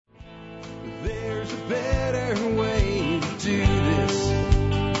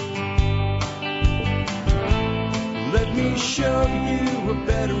a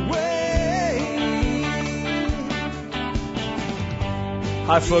better way.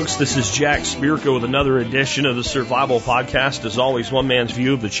 Hi, folks. This is Jack Spirko with another edition of the Survival Podcast. As always, one man's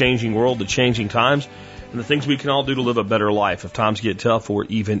view of the changing world, the changing times, and the things we can all do to live a better life if times get tough or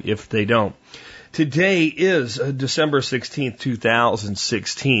even if they don't. Today is December 16th,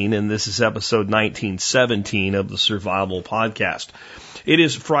 2016, and this is episode 1917 of the Survival Podcast. It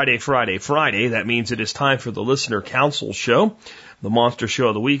is Friday. That means it is time for the Listener Council Show, the monster show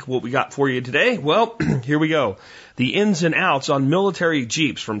of the week. What we got for you today? Well, here we go. The ins and outs on military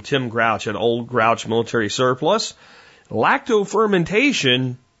Jeeps from Tim Grouch at Old Grouch Military Surplus.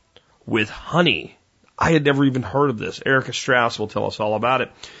 Lactofermentation with honey. I had never even heard of this. Erica Strauss will tell us all about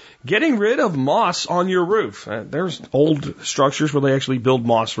it. Getting rid of moss on your roof. There's old structures where they actually build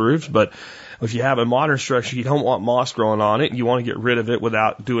moss roofs, but if you have a modern structure, you don't want moss growing on it. You want to get rid of it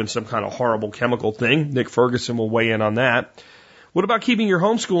without doing some kind of horrible chemical thing. Nick Ferguson will weigh in on that. What about keeping your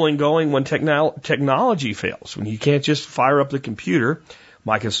homeschooling going when technology fails, when you can't just fire up the computer?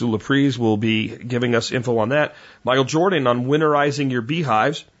 Micah Sulaprise will be giving us info on that. Michael Jordan on winterizing your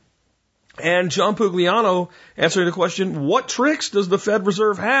beehives. And John Pugliano answering the question, what tricks does the Fed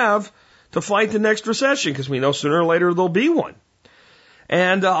Reserve have to fight the next recession? Because we know sooner or later there'll be one.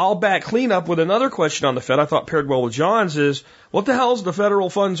 And I'll back clean up with another question on the Fed I thought paired well with John's is, what the hell is the federal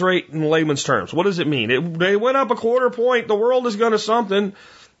funds rate in layman's terms? What does it mean? They went up a quarter point. The world is going to something.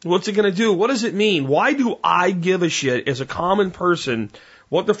 What's it going to do? What does it mean? Why do I give a shit as a common person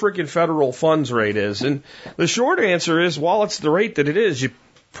what the freaking federal funds rate is? And the short answer is, while it's the rate that it is, you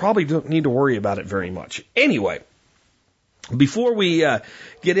probably don't need to worry about it very much. Anyway, before we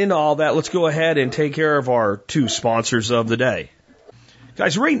get into all that, let's go ahead and take care of our two sponsors of the day.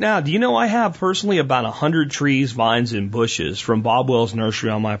 Guys, right now, do you know I have personally about 100 trees, vines, and bushes from Bob Wells Nursery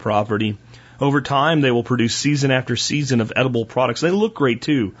on my property? Over time, they will produce season after season of edible products. They look great,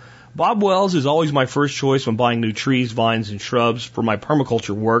 too. Bob Wells is always my first choice when buying new trees, vines, and shrubs for my permaculture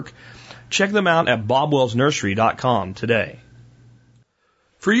work. Check them out at bobwellsnursery.com today.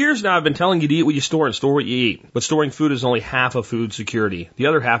 For years now, I've been telling you to eat what you store and store what you eat. But storing food is only half of food security. The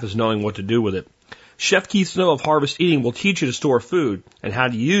other half is knowing what to do with it. Chef Keith Snow of Harvest Eating will teach you to store food and how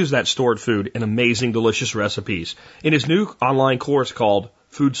to use that stored food in amazing, delicious recipes in his new online course called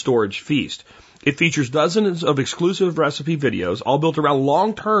Food Storage Feast. It features dozens of exclusive recipe videos, all built around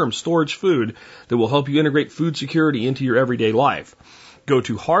long-term storage food that will help you integrate food security into your everyday life. Go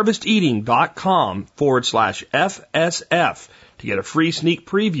to harvesteating.com/FSF to get a free sneak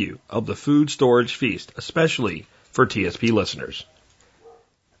preview of the Food Storage Feast, especially for TSP listeners.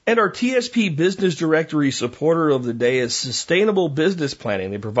 And our TSP Business Directory supporter of the day is Sustainable Business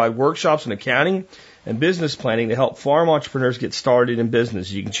Planning. They provide workshops in accounting and business planning to help farm entrepreneurs get started in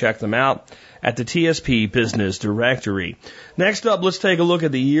business. You can check them out at the TSP Business Directory. Next up, let's take a look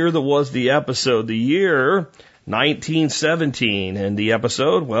at the year that was the episode. The year 1917. And the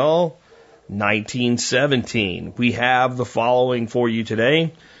episode, well, 1917. We have the following for you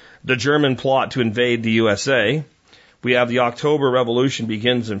today. The German plot to invade the USA. We have the October Revolution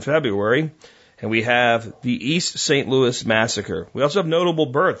begins in February. And we have the East St. Louis Massacre. We also have notable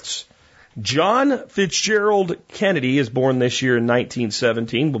births. John Fitzgerald Kennedy is born this year in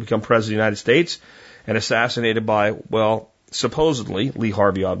 1917, will become President of the United States, and assassinated by, well, supposedly, Lee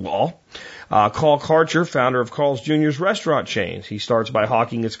Harvey Oswald. Carl Karcher, founder of Carl's Jr.'s restaurant chains. He starts by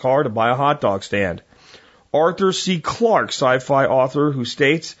hawking his car to buy a hot dog stand. Arthur C. Clarke, sci-fi author who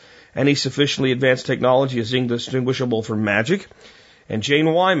states, any sufficiently advanced technology is indistinguishable from magic. And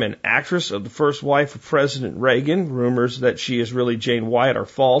Jane Wyman, actress of the first wife of President Reagan. Rumors that she is really Jane Wyatt are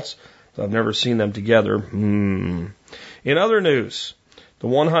false. I've never seen them together. In other news, the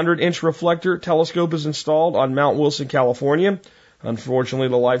 100-inch reflector telescope is installed on Mount Wilson, California. Unfortunately,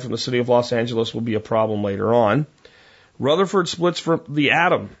 the light from the city of Los Angeles will be a problem later on. Rutherford splits from the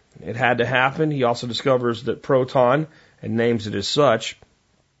atom. It had to happen. He also discovers that proton and names it as such.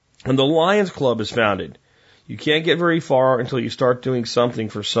 And the Lions Club is founded. You can't get very far until you start doing something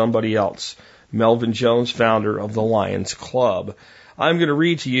for somebody else. Melvin Jones, founder of the Lions Club. I'm going to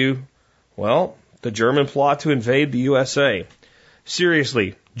read to you, well, the German plot to invade the USA.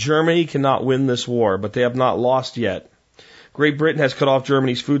 Seriously, Germany cannot win this war, but they have not lost yet. Great Britain has cut off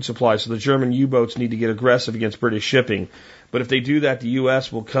Germany's food supply, so the German U-boats need to get aggressive against British shipping. But if they do that, the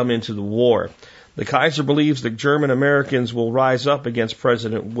U.S. will come into the war. The Kaiser believes that German Americans will rise up against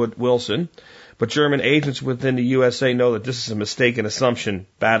President Wilson, but German agents within the USA know that this is a mistaken assumption,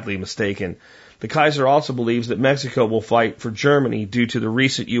 badly mistaken. The Kaiser also believes that Mexico will fight for Germany due to the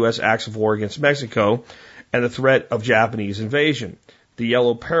recent U.S. acts of war against Mexico and the threat of Japanese invasion. The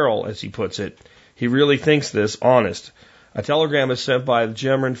yellow peril, as he puts it. He really thinks this, honest. A telegram was sent by the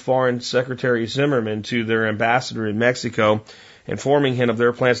German Foreign Secretary Zimmermann to their ambassador in Mexico, informing him of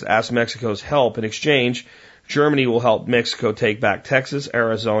their plans to ask Mexico's help. In exchange, Germany will help Mexico take back Texas,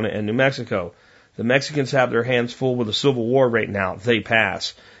 Arizona, and New Mexico. The Mexicans have their hands full with the Civil War right now. They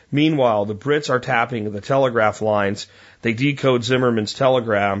pass. Meanwhile, the Brits are tapping the telegraph lines. They decode Zimmermann's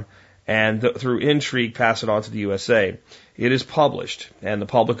telegram and through intrigue pass it on to the USA. It is published, and the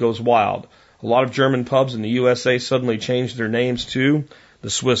public goes wild. A lot of German pubs in the USA suddenly changed their names to the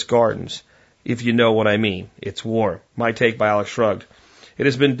Swiss Gardens. If you know what I mean. It's war. My take by Alex Shrugged. It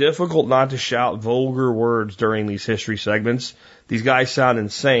has been difficult not to shout vulgar words during these history segments. These guys sound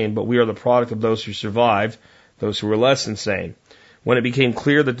insane, but we are the product of those who survived, those who were less insane. When it became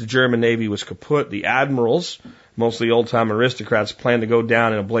clear that the German Navy was kaput, the admirals, mostly old-time aristocrats, planned to go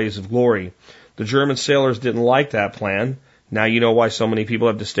down in a blaze of glory. The German sailors didn't like that plan. Now you know why so many people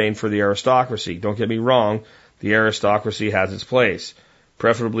have disdain for the aristocracy. Don't get me wrong, the aristocracy has its place.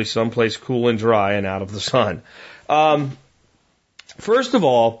 Preferably someplace cool and dry and out of the sun. First of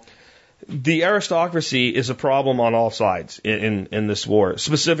all, the aristocracy is a problem on all sides in this war.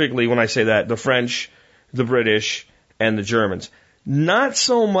 Specifically, when I say that, the French, the British, and the Germans. Not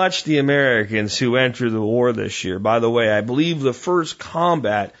so much the Americans who entered the war this year. By the way, I believe the first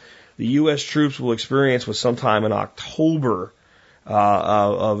combat the U.S. troops will experience was sometime in October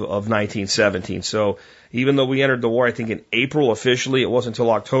of 1917. So even though we entered the war, I think in April officially, it wasn't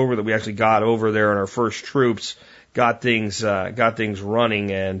until October that we actually got over there and our first troops got things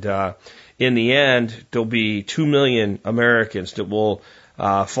running. And in the end, there'll be 2 million Americans that will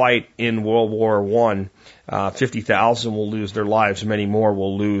fight in World War I. 50,000 will lose their lives. Many more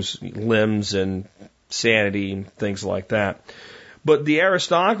will lose limbs and sanity and things like that. But the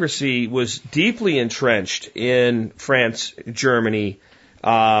aristocracy was deeply entrenched in France, Germany,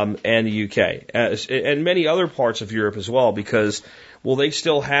 and the UK, and many other parts of Europe as well, because, well, they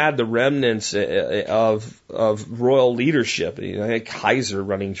still had the remnants of royal leadership. You know, Kaiser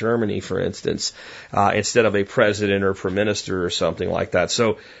running Germany, for instance, instead of a president or prime minister or something like that.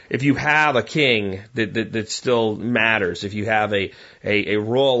 So if you have a king that still matters, if you have a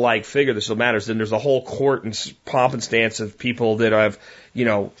royal-like figure that still matters, then there's a whole court and pomp and stance of people that have, you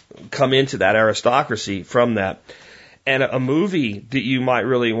know, come into that aristocracy from that. And a movie that you might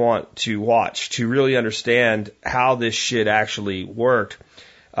really want to watch to really understand how this shit actually worked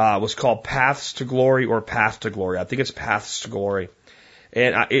was called Paths to Glory or Path to Glory. I think it's Paths to Glory.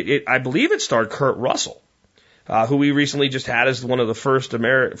 And I believe it starred Kurt Russell, who we recently just had as one of the first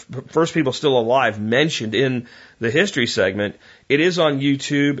people still alive mentioned in the history segment. It is on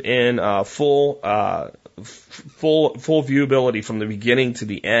YouTube in full viewability from the beginning to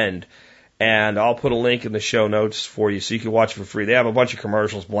the end. And I'll put a link in the show notes for you so you can watch it for free. They have a bunch of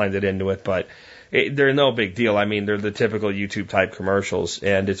commercials blended into it, but they're no big deal. I mean, they're the typical YouTube type commercials.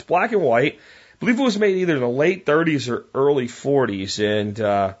 And it's black and white. I believe it was made either in the late 30s or early 40s.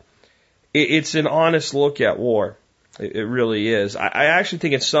 And it's an honest look at war. It really is. I actually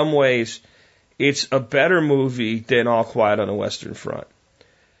think in some ways it's a better movie than All Quiet on the Western Front,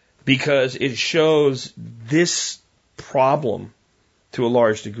 because it shows this problem to a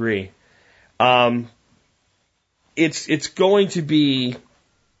large degree. It's going to be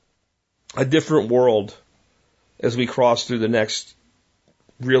a different world as we cross through the next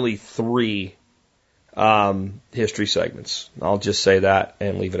really 3 history segments. I'll just say that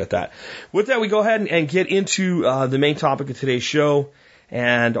and leave it at that. With that, we go ahead and get into the main topic of today's show.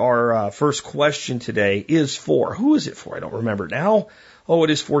 And our first question today is for, who is it for? I don't remember now. Oh, it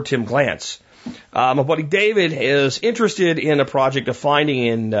is for Tim Glantz. My buddy David is interested in a project of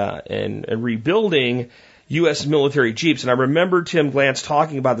finding and rebuilding U.S. military Jeeps. And I remember Tim Glantz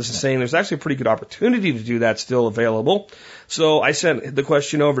talking about this and saying there's actually a pretty good opportunity to do that still available. So I sent the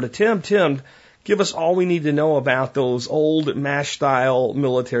question over to Tim. Tim, give us all we need to know about those old MASH-style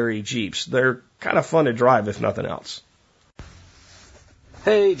military Jeeps. They're kind of fun to drive, if nothing else.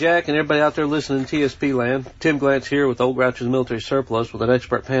 Hey, Jack, and everybody out there listening to TSP Land. Tim Glantz here with Old Grouch's Military Surplus with an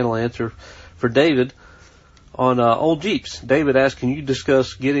expert panel answer for David on old Jeeps. David asked, can you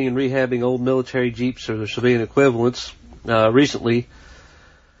discuss getting and rehabbing old military Jeeps or their civilian equivalents? Recently,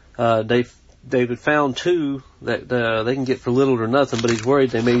 David found 2 that they can get for little or nothing, but he's worried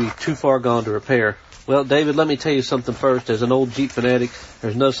they may be too far gone to repair. Well, David, let me tell you something first. As an old Jeep fanatic,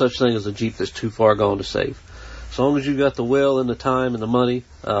 there's no such thing as a Jeep that's too far gone to save. As long as you've got the will and the time and the money,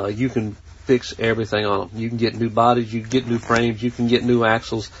 you can fix everything on them. You can get new bodies, you can get new frames, you can get new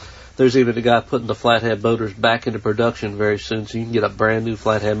axles. There's even a guy putting the flathead motors back into production very soon, so you can get a brand new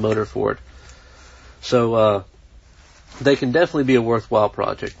flathead motor for it. So they can definitely be a worthwhile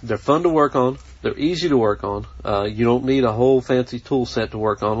project. They're fun to work on. They're easy to work on. You don't need a whole fancy tool set to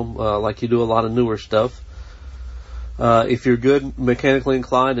work on them, like you do a lot of newer stuff. If you're good mechanically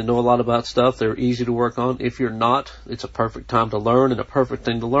inclined and know a lot about stuff, they're easy to work on. If you're not, it's a perfect time to learn and a perfect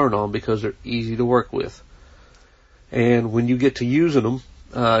thing to learn on because they're easy to work with. And when you get to using them,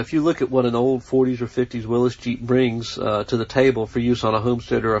 if you look at what an old 40s or 50s Willis Jeep brings to the table for use on a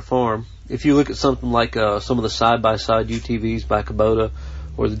homestead or a farm, if you look at something like some of the side-by-side UTVs by Kubota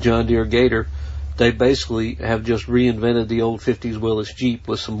or the John Deere Gator, they basically have just reinvented the old 50s Willis Jeep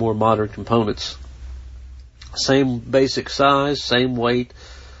with some more modern components. Same basic size, same weight,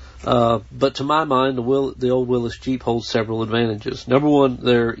 but to my mind, the old Willis Jeep holds several advantages. Number one,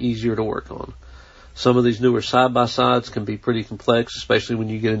 they're easier to work on. Some of these newer side-by-sides can be pretty complex, especially when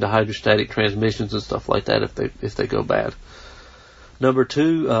you get into hydrostatic transmissions and stuff like that if they go bad. Number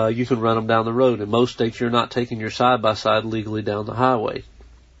two, you can run them down the road. In most states, you're not taking your side-by-side legally down the highway.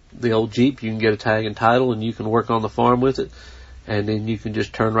 The old Jeep, you can get a tag and title, and you can work on the farm with it, and then you can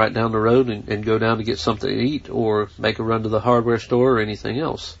just turn right down the road and go down to get something to eat or make a run to the hardware store or anything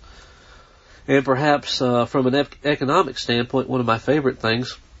else. And perhaps from an economic standpoint, one of my favorite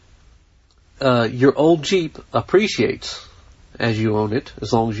things, your old Jeep appreciates as you own it,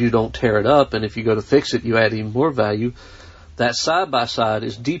 as long as you don't tear it up, and if you go to fix it, you add even more value. That side-by-side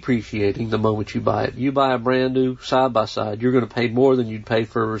is depreciating the moment you buy it. You buy a brand new side-by-side, you're going to pay more than you'd pay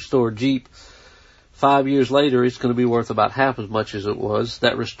for a restored Jeep. 5 years later, it's going to be worth about half as much as it was.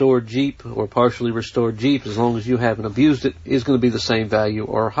 That restored Jeep or partially restored Jeep, as long as you haven't abused it, is going to be the same value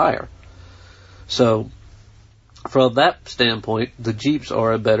or higher. So, from that standpoint, the Jeeps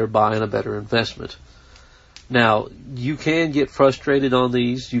are a better buy and a better investment. Now, you can get frustrated on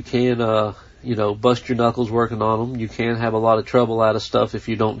these. You can, bust your knuckles working on them. You can have a lot of trouble out of stuff if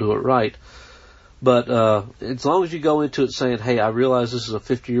you don't do it right. But as long as you go into it saying, hey, I realize this is a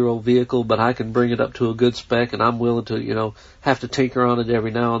 50-year-old vehicle, but I can bring it up to a good spec, and I'm willing to, have to tinker on it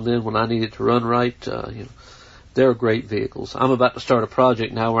every now and then when I need it to run right, they're great vehicles. I'm about to start a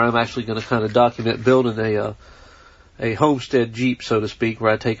project now where I'm actually going to kind of document building a homestead Jeep, so to speak,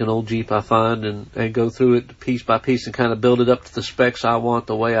 where I take an old Jeep I find and go through it piece by piece and kind of build it up to the specs I want,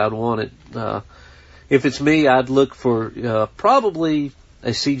 the way I'd want it. If it's me, I'd look for probably a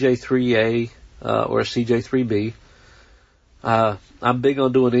CJ3A or a CJ3B. I'm big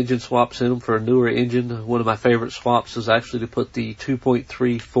on doing engine swaps in them for a newer engine. One of my favorite swaps is actually to put the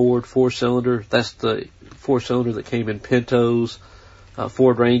 2.3 Ford 4-cylinder. That's the 4-cylinder that came in Pintos,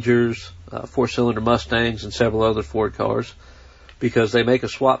 Ford Rangers, 4-cylinder Mustangs, and several other Ford cars, because they make a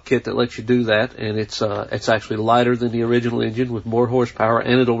swap kit that lets you do that, and it's actually lighter than the original engine with more horsepower,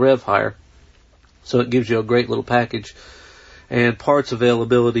 and it'll rev higher. So it gives you a great little package. And parts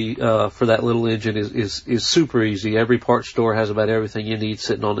availability for that little engine is super easy. Every parts store has about everything you need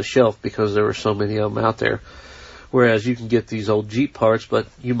sitting on the shelf because there are so many of them out there. Whereas you can get these old Jeep parts, but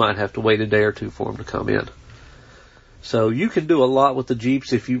you might have to wait a day or two for them to come in. So you can do a lot with the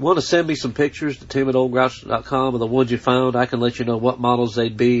Jeeps. If you want to send me some pictures to tim@oldgrouch.com of the ones you found, I can let you know what models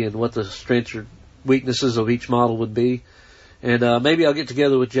they'd be and what the strengths or weaknesses of each model would be. And maybe I'll get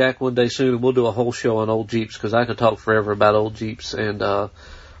together with Jack one day soon and we'll do a whole show on old Jeeps, because I could talk forever about old Jeeps and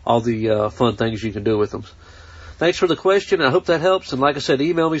all the fun things you can do with them. Thanks for the question. I hope that helps. And like I said,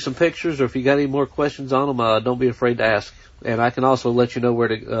 email me some pictures, or if you got any more questions on them, don't be afraid to ask. And I can also let you know where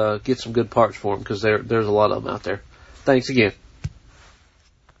to get some good parts for them, because there's a lot of them out there. Thanks again.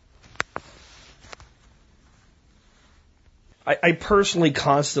 I personally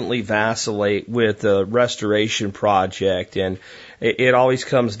constantly vacillate with the restoration project, and it always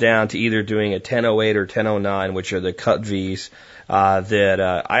comes down to either doing a 1008 or 1009, which are the cut Vs that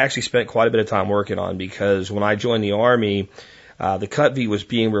I actually spent quite a bit of time working on, because when I joined the Army, the cut V was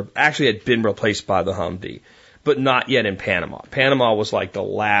actually had been replaced by the Humvee, but not yet in Panama. Panama was like the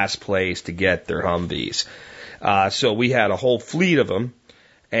last place to get their Humvees. So we had a whole fleet of them.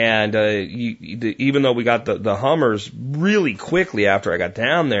 And even though we got the Hummers really quickly after I got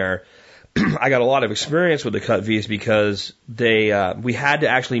down there, I got a lot of experience with the cut Vs, because we had to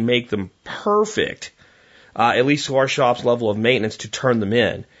actually make them perfect, at least to our shop's level of maintenance, to turn them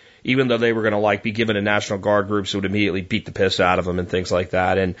in, even though they were going to be given to National Guard groups who would immediately beat the piss out of them and things like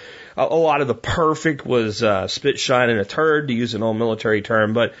that. And a lot of the perfect was spit, shine, and a turd, to use an old military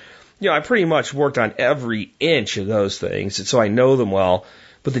term. But I pretty much worked on every inch of those things, and so I know them well.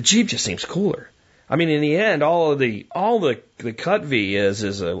 But the Jeep just seems cooler. I mean, in the end, all the cut V is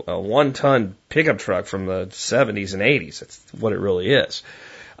a 1-ton pickup truck from the 70s and 80s. That's what it really is.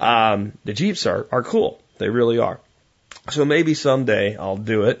 The Jeeps are cool. They really are. So maybe someday I'll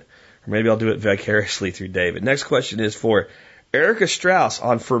do it, or maybe I'll do it vicariously through David. Next question is for Erica Strauss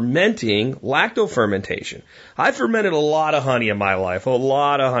on fermenting lactofermentation. I fermented a lot of honey in my life, a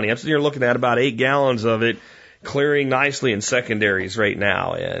lot of honey. I'm sitting here looking at about 8 gallons of it, clearing nicely in secondaries right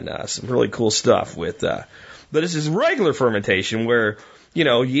now, and some really cool stuff with. But this is regular fermentation where, you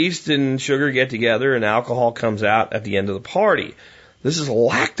know, yeast and sugar get together and alcohol comes out at the end of the party. This is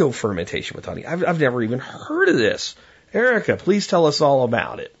lactofermentation with honey. I've never even heard of this. Erica, please tell us all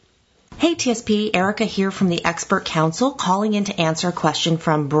about it. Hey TSP, Erica here from the Expert Council, calling in to answer a question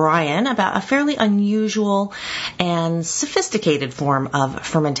from Brian about a fairly unusual and sophisticated form of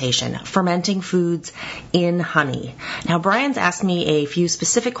fermentation, fermenting foods in honey. Now, Brian's asked me a few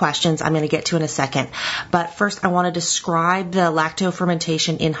specific questions I'm going to get to in a second, but first I want to describe the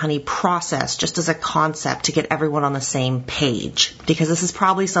lactofermentation in honey process just as a concept to get everyone on the same page, because this is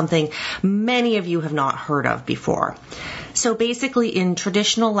probably something many of you have not heard of before. So basically, in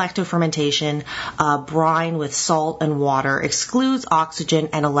traditional lactofermentation, brine with salt and water excludes oxygen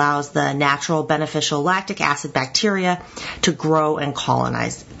and allows the natural beneficial lactic acid bacteria to grow and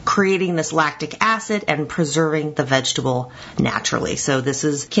colonize, creating this lactic acid and preserving the vegetable naturally. So this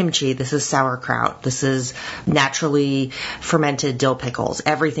is kimchi, this is sauerkraut, this is naturally fermented dill pickles,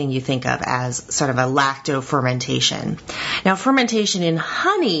 everything you think of as sort of a lactofermentation. Now, fermentation in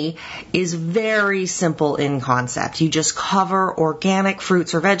honey is very simple in concept. You just cover organic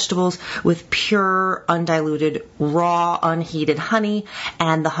fruits or vegetables with pure, undiluted, raw, unheated honey,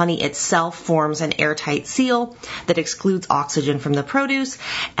 and the honey itself forms an airtight seal that excludes oxygen from the produce,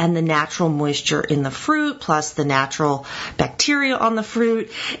 and the natural moisture in the fruit, plus the natural bacteria on the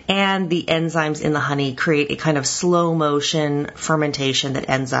fruit, and the enzymes in the honey create a kind of slow motion fermentation that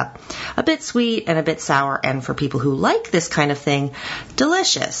ends up a bit sweet and a bit sour, and for people who like this kind of thing,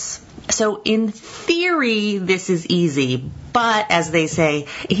 delicious. So in theory, this is easy, but as they say,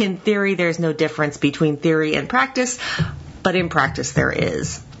 in theory, there's no difference between theory and practice, but in practice there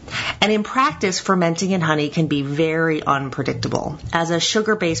is. And in practice, fermenting in honey can be very unpredictable. As a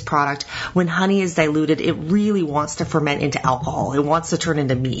sugar-based product, when honey is diluted, it really wants to ferment into alcohol. It wants to turn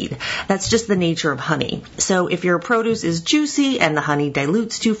into mead. That's just the nature of honey. So if your produce is juicy and the honey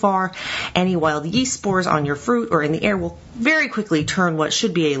dilutes too far, any wild yeast spores on your fruit or in the air will very quickly turn what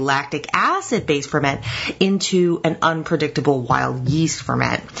should be a lactic acid-based ferment into an unpredictable wild yeast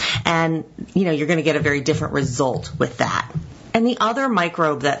ferment. And, you're going to get a very different result with that. And the other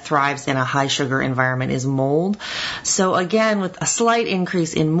microbe that thrives in a high sugar environment is mold. So again, with a slight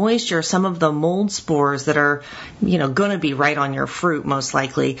increase in moisture, some of the mold spores that are, going to be right on your fruit most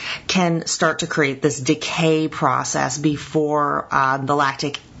likely can start to create this decay process before the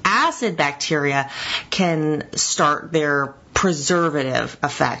lactic acid bacteria can start their preservative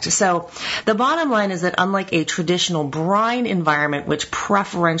effect. So the bottom line is that unlike a traditional brine environment, which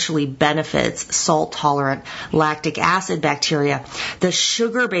preferentially benefits salt-tolerant lactic acid bacteria, the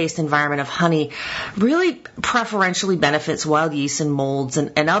sugar-based environment of honey really preferentially benefits wild yeast and molds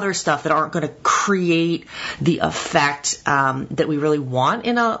and other stuff that aren't going to create the effect that we really want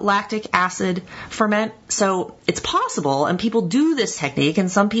in a lactic acid ferment. So it's possible, and people do this technique, and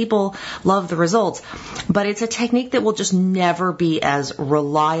some people love the results, but it's a technique that will just never be as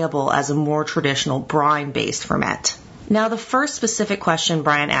reliable as a more traditional brine-based ferment. Now, the first specific question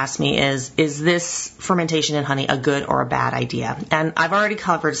Brian asked me is this fermentation in honey a good or a bad idea? And I've already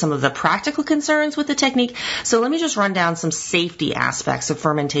covered some of the practical concerns with the technique, so let me just run down some safety aspects of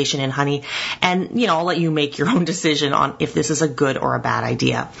fermentation in honey, and, I'll let you make your own decision on if this is a good or a bad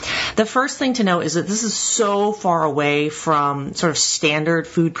idea. The first thing to know is that this is so far away from sort of standard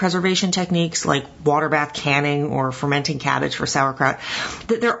food preservation techniques like water bath canning or fermenting cabbage for sauerkraut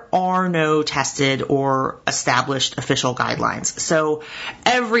that there are no tested or established official guidelines. So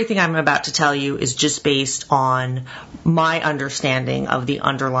everything I'm about to tell you is just based on my understanding of the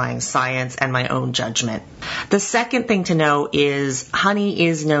underlying science and my own judgment. The second thing to know is honey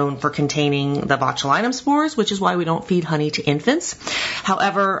is known for containing the botulinum spores, which is why we don't feed honey to infants.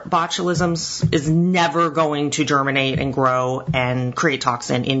 However, botulism is never going to germinate and grow and create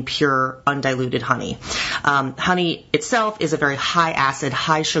toxin in pure, undiluted honey. Honey itself is a very high acid,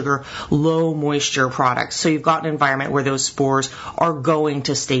 high sugar, low moisture product. So you've got an environment where those spores are going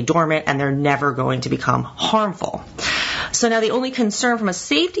to stay dormant and they're never going to become harmful. So now the only concern from a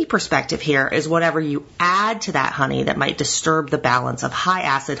safety perspective here is whatever you add to that honey that might disturb the balance of high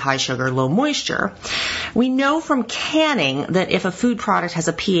acid, high sugar, low moisture. We know from canning that if a food product has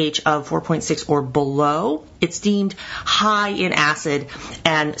a pH of 4.6 or below, it's deemed high in acid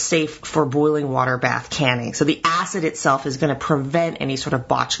and safe for boiling water bath canning. So the acid itself is going to prevent any sort of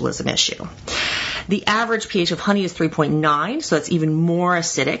botulism issue. The average pH of honey is 3.9, so that's even more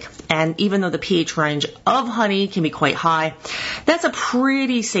acidic. And even though the pH range of honey can be quite high, that's a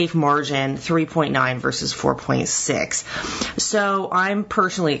pretty safe margin, 3.9 versus 4.6. So I'm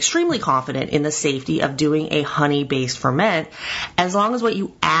personally extremely confident in the safety of doing a honey-based ferment as long as what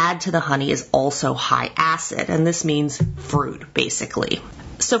you add to the honey is also high acid. And this means fruit, basically.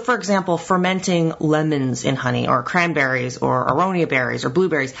 So, for example, fermenting lemons in honey or cranberries or aronia berries or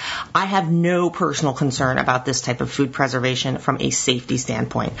blueberries, I have no personal concern about this type of food preservation from a safety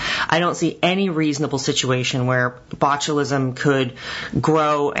standpoint. I don't see any reasonable situation where botulism could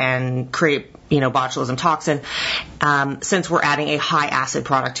grow and create botulism toxin, since we're adding a high acid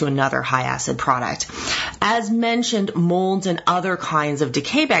product to another high acid product. As mentioned, molds and other kinds of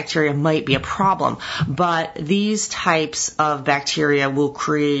decay bacteria might be a problem, but these types of bacteria will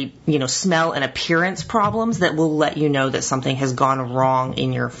create, smell and appearance problems that will let you know that something has gone wrong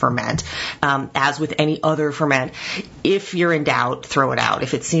in your ferment. As with any other ferment, if you're in doubt, throw it out.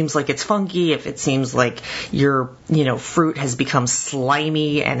 If it seems like it's funky, if it seems like your, fruit has become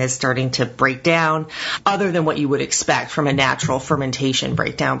slimy and is starting to break down, other than what you would expect from a natural fermentation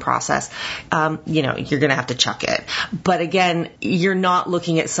breakdown process, you're going to have to chuck it. But again, you're not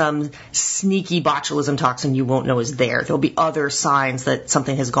looking at some sneaky botulism toxin you won't know is there. There'll be other signs that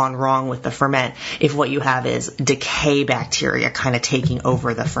something has gone wrong with the ferment if what you have is decay bacteria kind of taking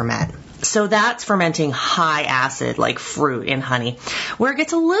over the ferment. So that's fermenting high acid like fruit in honey. Where it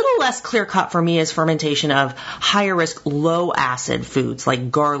gets a little less clear cut for me is fermentation of higher risk low acid foods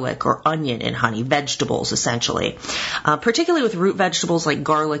like garlic or onion in honey, vegetables essentially. Particularly with root vegetables like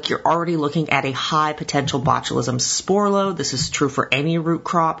garlic, you're already looking at a high potential botulism spore load. This is true for any root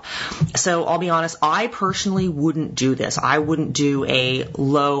crop. So I'll be honest, I personally wouldn't do this. I wouldn't do a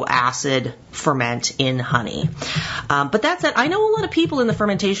low acid ferment in honey. But that said, I know a lot of people in the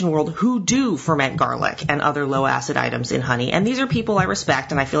fermentation world who do ferment garlic and other low acid items in honey. And these are people I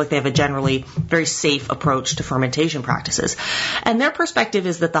respect, and I feel like they have a generally very safe approach to fermentation practices. And their perspective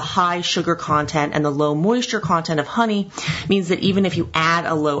is that the high sugar content and the low moisture content of honey means that even if you add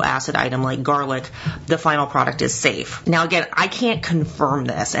a low acid item like garlic, the final product is safe. Now again, I can't confirm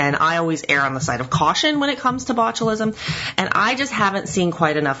this, and I always err on the side of caution when it comes to botulism, and I just haven't seen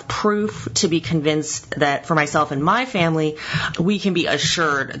quite enough proof to be convinced that for myself and my family, we can be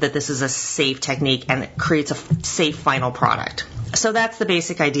assured that this is a safe technique and it creates a safe final product. So that's the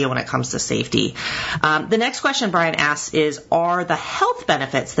basic idea when it comes to safety. The next question Brian asks is, are the health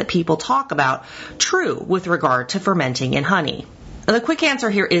benefits that people talk about true with regard to fermenting in honey? The quick answer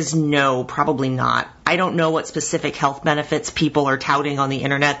here is no, probably not. I don't know what specific health benefits people are touting on the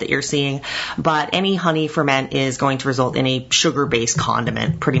internet that you're seeing, but any honey ferment is going to result in a sugar-based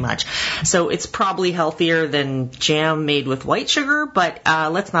condiment, pretty much. So it's probably healthier than jam made with white sugar, but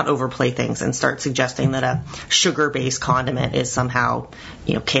let's not overplay things and start suggesting that a sugar-based condiment is somehow,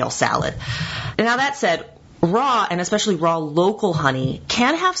 kale salad. Now that said, raw, and especially raw local honey,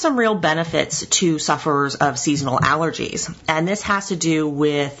 can have some real benefits to sufferers of seasonal allergies. And this has to do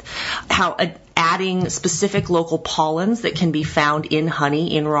with how adding specific local pollens that can be found in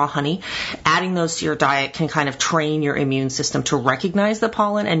honey, in raw honey, adding those to your diet can kind of train your immune system to recognize the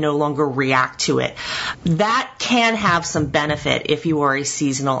pollen and no longer react to it. That can have some benefit if you are a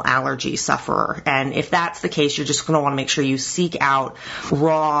seasonal allergy sufferer. And if that's the case, you're just going to want to make sure you seek out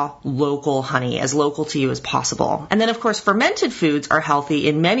raw, local honey, as local to you as possible. And then, of course, fermented foods are healthy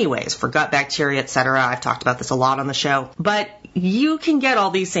in many ways for gut bacteria, etc. I've talked about this a lot on the show. But you can get all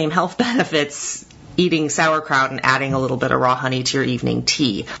these same health benefits eating sauerkraut and adding a little bit of raw honey to your evening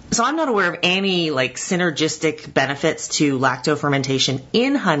tea. So I'm not aware of any synergistic benefits to lactofermentation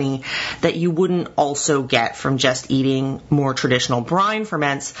in honey that you wouldn't also get from just eating more traditional brine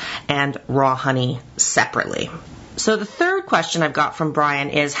ferments and raw honey separately. So the third question I've got from Brian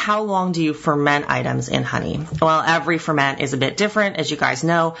is, how long do you ferment items in honey? Well, every ferment is a bit different, as you guys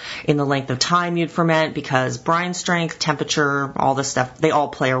know, in the length of time you'd ferment, because brine strength, temperature, all this stuff, they all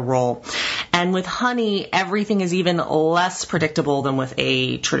play a role. And with honey, everything is even less predictable than with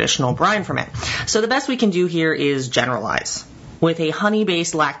a traditional brine ferment. So the best we can do here is generalize. With a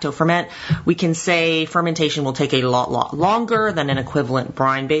honey-based lactoferment, we can say fermentation will take a lot longer than an equivalent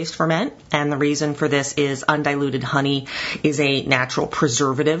brine-based ferment. And the reason for this is undiluted honey is a natural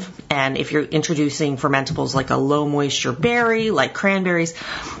preservative. And if you're introducing fermentables like a low-moisture berry, like cranberries,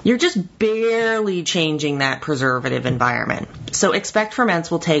 you're just barely changing that preservative environment. So expect ferments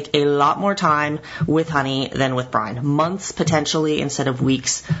will take a lot more time with honey than with brine. Months, potentially, instead of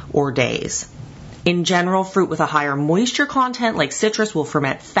weeks or days. In general, fruit with a higher moisture content, like citrus, will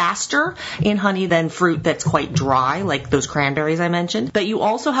ferment faster in honey than fruit that's quite dry, like those cranberries I mentioned. But you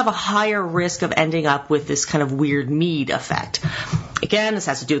also have a higher risk of ending up with this kind of weird mead effect. Again, this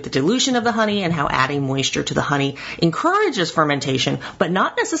has to do with the dilution of the honey and how adding moisture to the honey encourages fermentation, but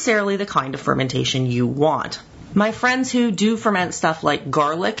not necessarily the kind of fermentation you want. My friends who do ferment stuff like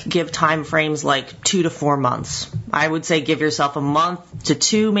garlic give time frames like 2 to 4 months. I would say give yourself a month to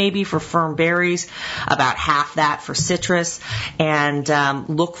 2 maybe for firm berries, about half that for citrus, and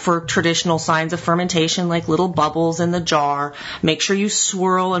look for traditional signs of fermentation like little bubbles in the jar. Make sure you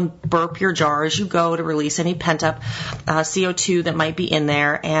swirl and burp your jar as you go to release any pent-up CO2 that might be in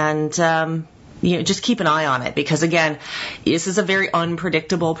there, and just keep an eye on it, because again, this is a very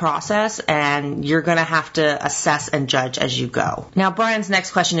unpredictable process and you're going to have to assess and judge as you go. Now, Brian's next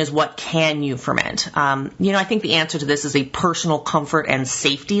question is, what can you ferment? I think the answer to this is a personal comfort and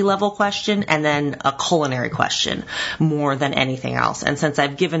safety level question, and then a culinary question more than anything else. And since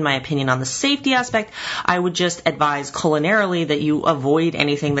I've given my opinion on the safety aspect, I would just advise culinarily that you avoid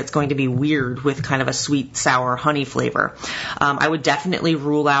anything that's going to be weird with kind of a sweet, sour honey flavor. I would definitely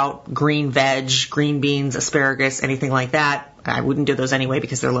rule out green veg, green beans, asparagus, anything like that. I wouldn't do those anyway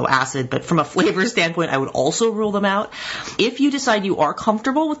because they're low acid, but from a flavor standpoint, I would also rule them out. If you decide you are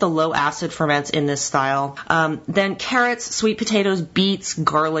comfortable with the low acid ferments in this style, then carrots, sweet potatoes, beets,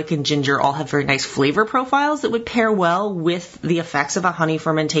 garlic, and ginger all have very nice flavor profiles that would pair well with the effects of a honey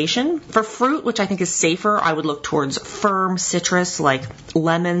fermentation. For fruit, which I think is safer, I would look towards firm citrus like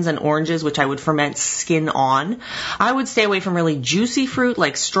lemons and oranges, which I would ferment skin on. I would stay away from really juicy fruit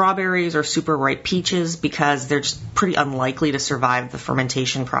like strawberries or super ripe peaches because they're just pretty unlikely to survive the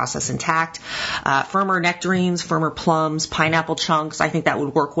fermentation process intact. Firmer nectarines, firmer plums, pineapple chunks, I think that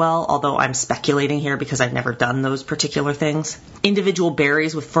would work well, although I'm speculating here because I've never done those particular things. Individual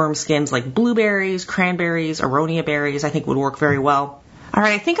berries with firm skins like blueberries, cranberries, aronia berries, I think would work very well. All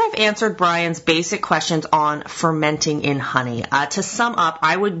right, I think I've answered Brian's basic questions on fermenting in honey. To sum up,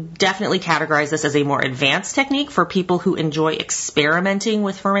 I would definitely categorize this as a more advanced technique for people who enjoy experimenting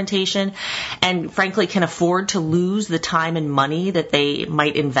with fermentation and frankly can afford to lose the time and money that they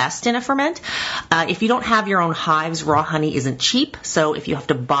might invest in a ferment. If you don't have your own hives, raw honey isn't cheap. So if you have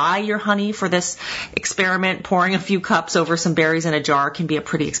to buy your honey for this experiment, pouring a few cups over some berries in a jar can be a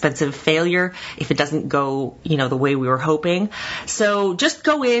pretty expensive failure if it doesn't go, the way we were hoping. So just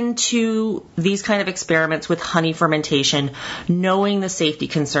go into these kind of experiments with honey fermentation knowing the safety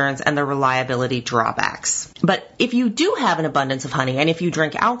concerns and the reliability drawbacks. But if you do have an abundance of honey and if you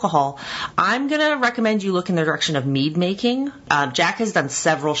drink alcohol, I'm going to recommend you look in the direction of mead making. Jack has done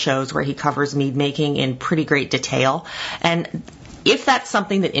several shows where he covers mead making in pretty great detail. And if that's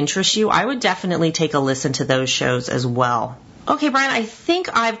something that interests you, I would definitely take a listen to those shows as well. Okay, Brian, I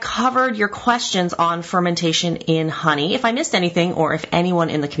think I've covered your questions on fermentation in honey. If I missed anything or if anyone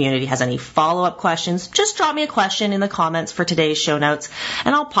in the community has any follow-up questions, just drop me a question in the comments for today's show notes,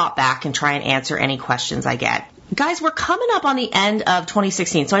 and I'll pop back and try and answer any questions I get. Guys, we're coming up on the end of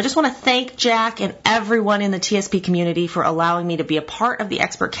 2016, so I just want to thank Jack and everyone in the TSP community for allowing me to be a part of the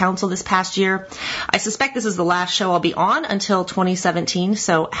Expert Council this past year. I suspect this is the last show I'll be on until 2017,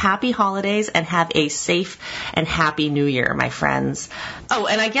 so happy holidays and have a safe and happy new year, my friends. Oh,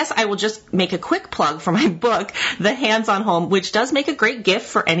 and I guess I will just make a quick plug for my book, The Hands-on Home, which does make a great gift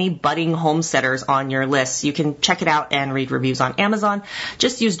for any budding homesteaders on your list. You can check it out and read reviews on Amazon.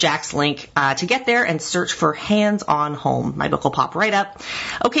 Just use Jack's link to get there and search for Hands-on Home. My book will pop right up.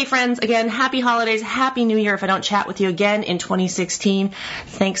 Okay, friends, again, happy holidays, happy new year if I don't chat with you again in 2016.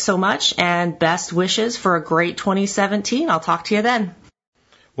 Thanks so much and best wishes for a great 2017. I'll talk to you then.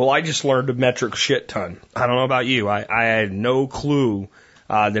 Well, I just learned a metric shit ton. I don't know about you. I had no clue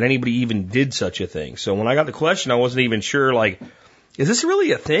that anybody even did such a thing. So when I got the question, I wasn't even sure, is this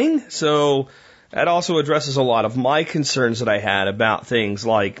really a thing? So that also addresses a lot of my concerns that I had about things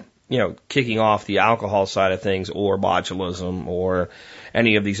like, kicking off the alcohol side of things or botulism or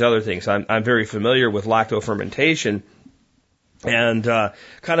any of these other things. I'm very familiar with lactofermentation and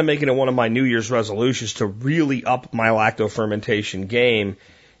kind of making it one of my New Year's resolutions to really up my lactofermentation game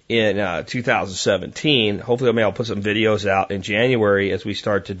in 2017. Hopefully I'll put some videos out in January as we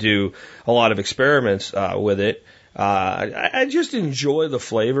start to do a lot of experiments with it. I just enjoy the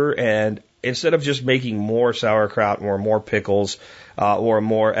flavor, and instead of just making more sauerkraut or more pickles or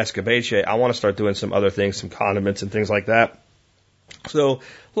more escabeche, I want to start doing some other things, some condiments and things like that. So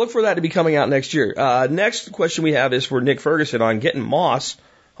look for that to be coming out next year. Next question we have is for Nick Ferguson on getting moss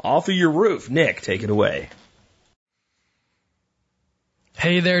off of your roof. Nick, take it away.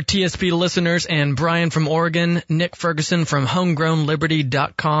 Hey there, TSP listeners, and Brian from Oregon, Nick Ferguson from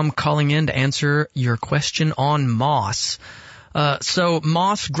homegrownliberty.com calling in to answer your question on moss. So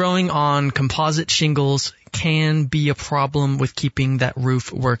moss growing on composite shingles can be a problem with keeping that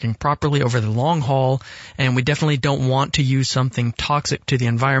roof working properly over the long haul, and we definitely don't want to use something toxic to the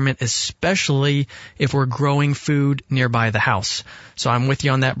environment, especially if we're growing food nearby the house. So I'm with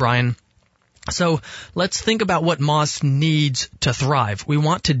you on that, Brian. So let's think about what moss needs to thrive. We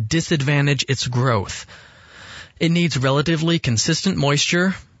want to disadvantage its growth. It needs relatively consistent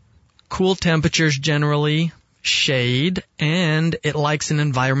moisture, cool temperatures generally, shade, and it likes an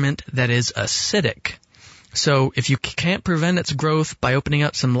environment that is acidic. So if you can't prevent its growth by opening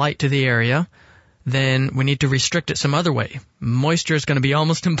up some light to the area, then we need to restrict it some other way. Moisture is going to be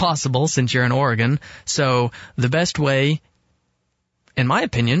almost impossible since you're in Oregon. So the best way, in my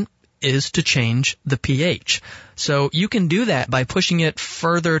opinion, is to change the pH. So you can do that by pushing it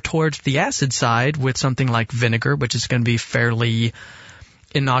further towards the acid side with something like vinegar, which is going to be fairly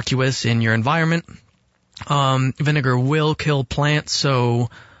innocuous in your environment. Vinegar will kill plants,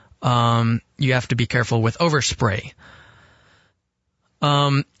 so you have to be careful with overspray.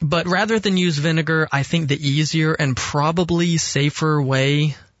 But rather than use vinegar, I think the easier and probably safer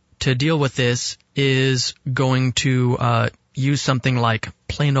way to deal with this is going to use something like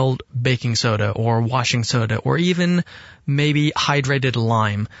plain old baking soda or washing soda or even maybe hydrated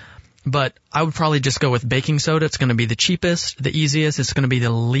lime. But I would probably just go with baking soda. It's going to be the cheapest, the easiest. It's going to be the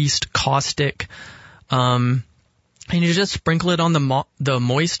least caustic. And you just sprinkle it on the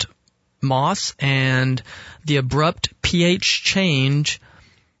moist moss, and the abrupt pH change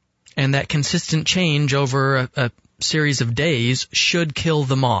and that consistent change over a series of days should kill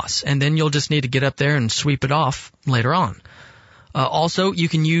the moss. And then you'll just need to get up there and sweep it off later on. Also, you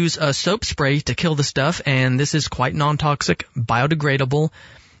can use a soap spray to kill the stuff, and this is quite non-toxic, biodegradable.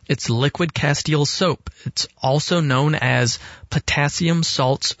 It's liquid Castile soap. It's also known as potassium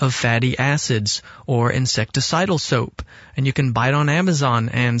salts of fatty acids or insecticidal soap. And you can buy it on Amazon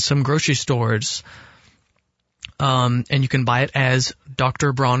and some grocery stores. And you can buy it as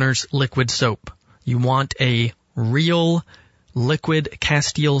Dr. Bronner's liquid soap. You want a real liquid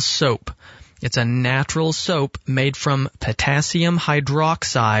Castile soap. It's a natural soap made from potassium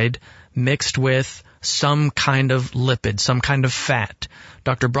hydroxide mixed with some kind of lipid, some kind of fat.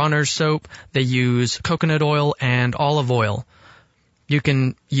 Dr. Bronner's soap, they use coconut oil and olive oil. You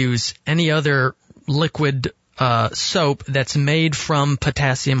can use any other liquid soap that's made from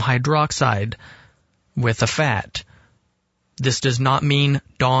potassium hydroxide with a fat. This does not mean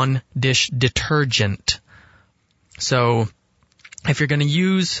Dawn dish detergent. So if you're going to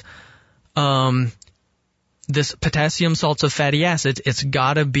use this potassium salts of fatty acids, it's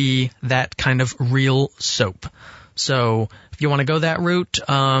got to be that kind of real soap. So if you want to go that route,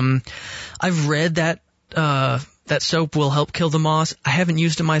 I've read that that soap will help kill the moss. I haven't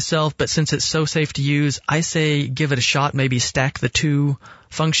used it myself, but since it's so safe to use, I say give it a shot. Maybe stack the two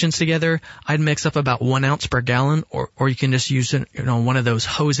functions together. I'd mix up about 1 ounce per gallon, or you can just use one of those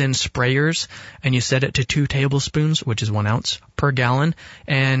hose-end sprayers, and you set it to 2 tablespoons, which is 1 ounce per gallon,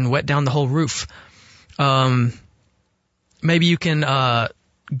 and wet down the whole roof. Maybe you can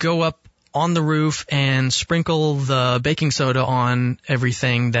go up on the roof and sprinkle the baking soda on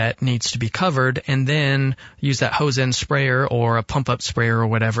everything that needs to be covered, and then use that hose-end sprayer or a pump-up sprayer or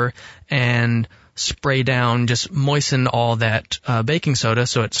whatever, and spray down, just moisten all that baking soda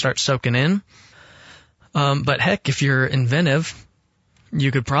so it starts soaking in. But heck, if you're inventive,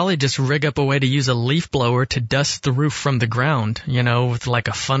 you could probably just rig up a way to use a leaf blower to dust the roof from the ground, with like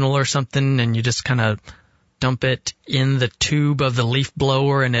a funnel or something, and you just kind of dump it in the tube of the leaf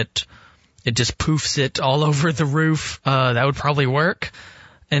blower, and it just poofs it all over the roof. That would probably work.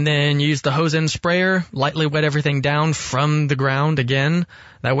 And then use the hose-end sprayer, lightly wet everything down from the ground again.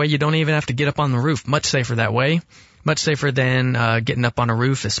 That way you don't even have to get up on the roof. Much safer that way. Much safer than getting up on a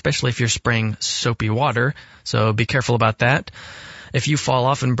roof, especially if you're spraying soapy water. So be careful about that. If you fall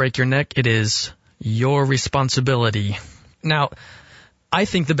off and break your neck, it is your responsibility. Now, I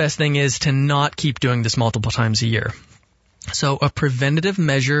think the best thing is to not keep doing this multiple times a year. So a preventative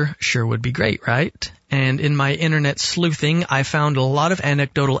measure sure would be great, right? And in my internet sleuthing, I found a lot of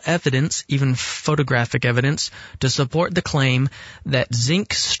anecdotal evidence, even photographic evidence, to support the claim that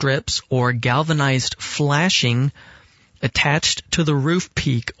zinc strips or galvanized flashing attached to the roof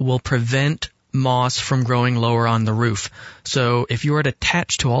peak will prevent moss from growing lower on the roof. So if you were to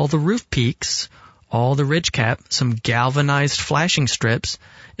attach to all the roof peaks, all the ridge cap, some galvanized flashing strips,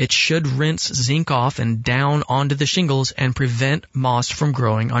 it should rinse zinc off and down onto the shingles and prevent moss from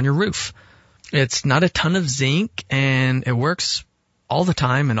growing on your roof. It's not a ton of zinc, and it works all the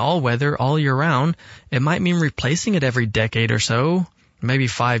time and all weather all year round. It might mean replacing it every decade or so, maybe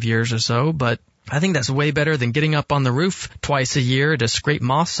 5 years or so, but I think that's way better than getting up on the roof twice a year to scrape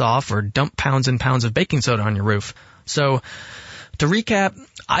moss off or dump pounds and pounds of baking soda on your roof. So to recap,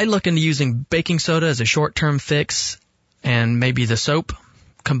 I look into using baking soda as a short-term fix and maybe the soap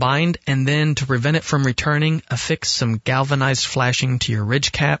combined, and then to prevent it from returning, affix some galvanized flashing to your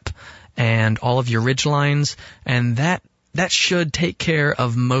ridge cap and all of your ridge lines, and that should take care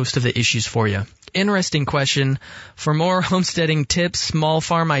of most of the issues for you. Interesting question. For more homesteading tips, small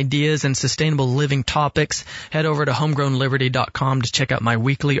farm ideas, and sustainable living topics, head over to homegrownliberty.com to check out my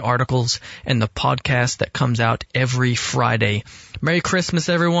weekly articles and the podcast that comes out every Friday. Merry Christmas,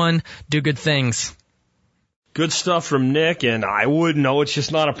 everyone. Do good things. Good stuff from Nick, and I wouldn't know. It's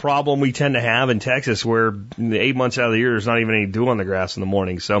just not a problem we tend to have in Texas, where 8 months out of the year there's not even any dew on the grass in the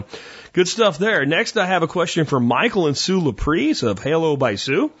morning. So good stuff there. Next, I have a question from Michael and Sue Laprise of Halo by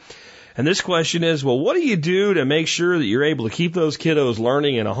Sue. And this question is, well, what do you do to make sure that you're able to keep those kiddos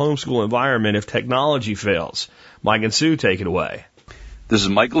learning in a homeschool environment if technology fails? Mike and Sue, take it away. This is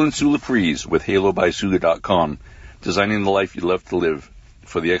Michael and Sue Laprise with HaloBySue.com, designing the life you love to live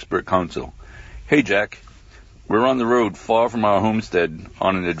for the Expert Council. Hey, Jack. We're on the road far from our homestead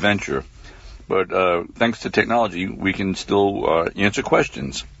on an adventure, but thanks to technology, we can still answer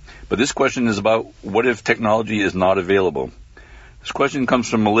questions. But this question is about what if technology is not available? This question comes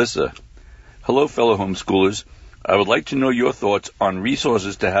from Melissa. Hello, fellow homeschoolers. I would like to know your thoughts on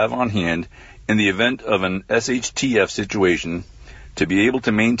resources to have on hand in the event of an SHTF situation to be able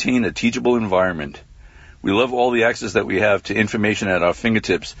to maintain a teachable environment. We love all the access that we have to information at our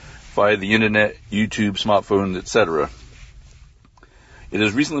fingertips via the internet, YouTube, smartphones, etc. It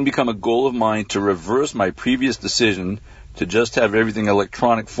has recently become a goal of mine to reverse my previous decision to just have everything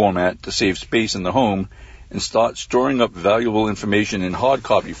electronic format to save space in the home and start storing up valuable information in hard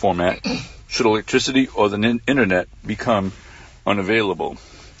copy format should electricity or the internet become unavailable.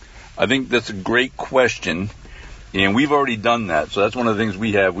 I think that's a great question, and we've already done that. So that's one of the things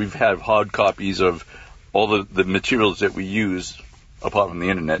we have. We've had hard copies of all the materials that we use apart from the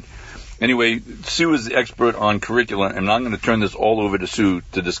internet. Anyway, Sue is the expert on curricula, and I'm going to turn this all over to Sue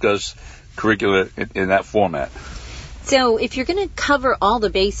to discuss curricula in that format. So if you're going to cover all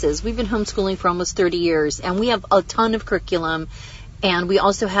the bases, we've been homeschooling for almost 30 years, and we have a ton of curriculum, and we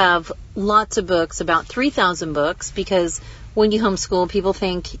also have lots of books, about 3,000 books, because when you homeschool, people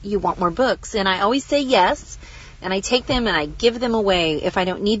think you want more books. And I always say yes, and I take them and I give them away if I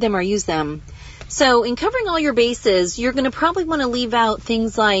don't need them or use them. So in covering all your bases, you're going to probably want to leave out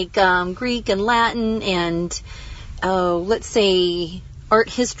things like Greek and Latin and, let's say, art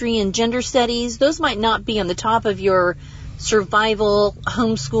history and gender studies. Those might not be on the top of your survival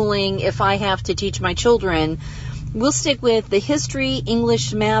homeschooling if I have to teach my children. We'll stick with the history,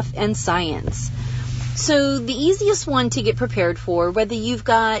 English, math, and science. So the easiest one to get prepared for, whether you've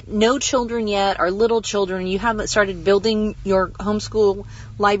got no children yet or little children, you haven't started building your homeschool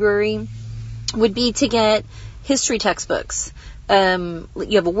library, would be to get history textbooks. You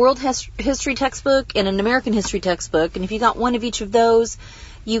have a world history textbook and an American history textbook, and if you got one of each of those,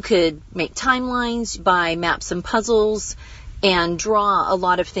 you could make timelines, buy maps and puzzles, and draw a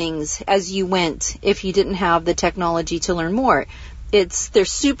lot of things as you went if you didn't have the technology to learn more. They're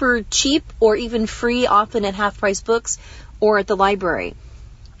super cheap or even free, often at half-price books or at the library.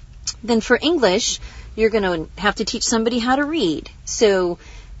 Then for English, you're going to have to teach somebody how to read. So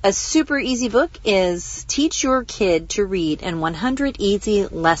a super easy book is Teach Your Kid to Read in 100 Easy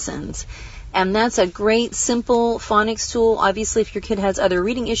Lessons. And that's a great, simple phonics tool. Obviously, if your kid has other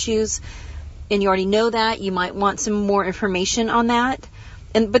reading issues and you already know that, you might want some more information on that.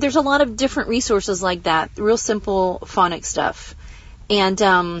 But there's a lot of different resources like that, real simple phonics stuff.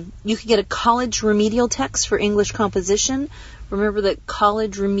 And you could get a college remedial text for English composition. Remember that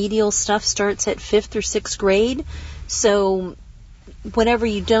college remedial stuff starts at 5th or 6th grade. So whatever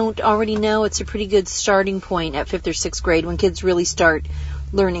you don't already know, it's a pretty good starting point at 5th or 6th grade when kids really start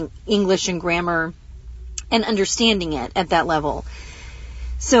learning English and grammar and understanding it at that level.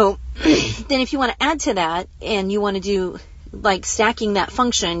 So then if you want to add to that and you want to do like stacking that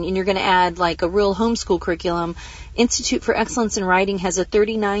function and you're going to add like a real homeschool curriculum, Institute for Excellence in Writing has a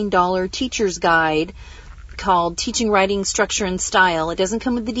 $39 teacher's guide called Teaching Writing Structure and Style. It doesn't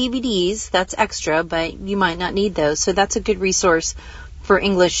come with the DVDs. That's extra, but you might not need those. So that's a good resource for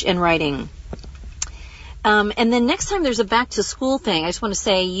English and writing. And then next time there's a back to school thing, I just want to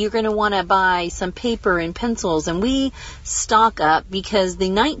say you're going to want to buy some paper and pencils. And we stock up because the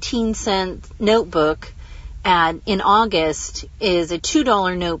 19-cent notebook in August is a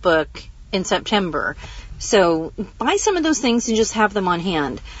 $2 notebook in September. So buy some of those things and just have them on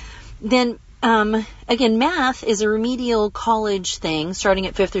hand. Then, again, math is a remedial college thing starting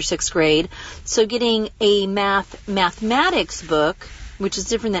at 5th or 6th grade. So getting a mathematics book, which is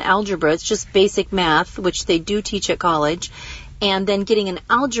different than algebra, it's just basic math, which they do teach at college. And then getting an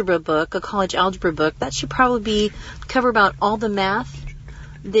algebra book, a college algebra book, that should probably cover about all the math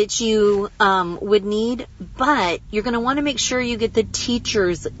that you would need. But you're going to want to make sure you get the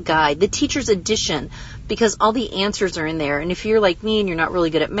teacher's guide, the teacher's edition, because all the answers are in there. And if you're like me and you're not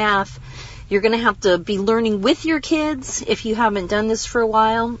really good at math, you're going to have to be learning with your kids if you haven't done this for a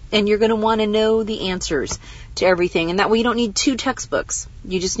while. And you're going to want to know the answers to everything. And that way you don't need 2 textbooks.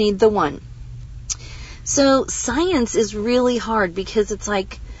 You just need the one. So science is really hard because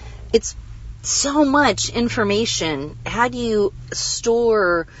it's so much information. How do you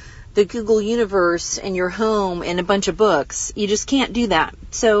store the Google universe in your home and a bunch of books? You just can't do that.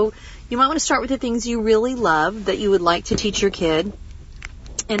 So you might want to start with the things you really love that you would like to teach your kid.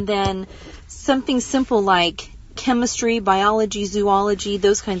 And then something simple like chemistry, biology, zoology,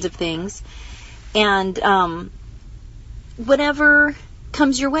 those kinds of things. And whatever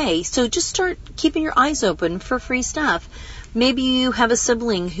comes your way. So just start keeping your eyes open for free stuff. Maybe you have a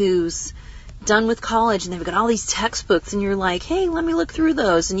sibling who's done with college and they've got all these textbooks and you're like, hey, let me look through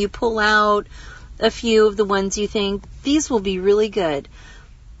those. And you pull out a few of the ones you think, these will be really good.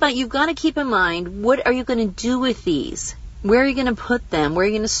 But you've got to keep in mind, what are you going to do with these? Where are you going to put them? Where are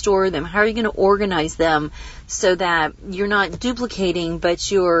you going to store them? How are you going to organize them so that you're not duplicating,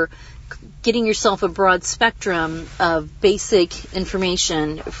 but you're getting yourself a broad spectrum of basic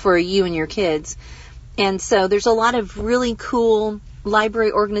information for you and your kids? And so there's a lot of really cool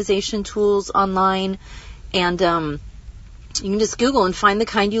library organization tools online, and you can just Google and find the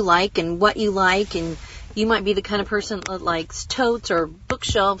kind you like and what you like, and you might be the kind of person that likes totes or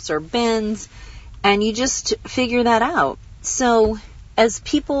bookshelves or bins, and you just figure that out. So as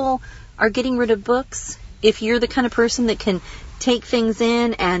people are getting rid of books, if you're the kind of person that can take things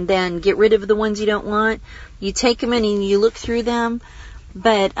in and then get rid of the ones you don't want, you take them in and you look through them.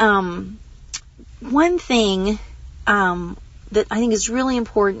 But one thing that I think is really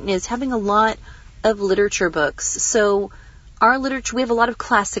important is having a lot of literature books. So our literature, we have a lot of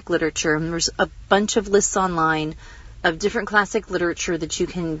classic literature, and there's a bunch of lists online of different classic literature that you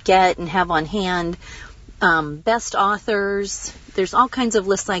can get and have on hand. Best authors, there's all kinds of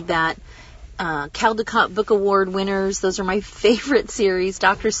lists like that. Caldecott Book Award winners, those are my favorite series.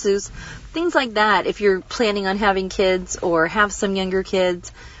 Dr. Seuss, things like that. If you're planning on having kids or have some younger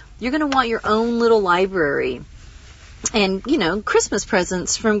kids, you're going to want your own little library. And, Christmas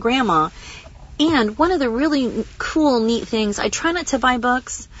presents from Grandma. And one of the really cool, neat things, I try not to buy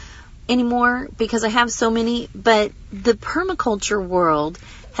books anymore because I have so many, but the permaculture world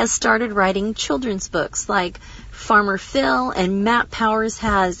has started writing children's books, like Farmer Phil, and Matt Powers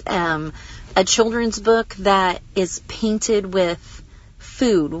has a children's book that is painted with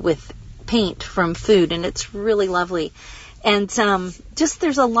food, with paint from food, and it's really lovely. And just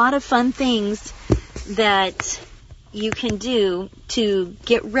there's a lot of fun things that you can do to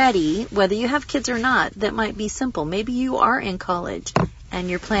get ready, whether you have kids or not, that might be simple. Maybe you are in college and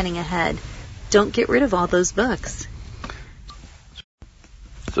you're planning ahead. Don't get rid of all those books.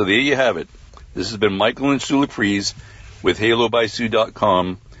 So there you have it. This has been Michael and Sue Laprise with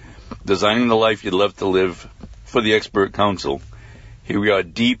HaloBySue.com, designing the life you'd love to live for the Expert Council. Here we are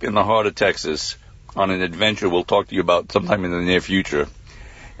deep in the heart of Texas on an adventure we'll talk to you about sometime in the near future.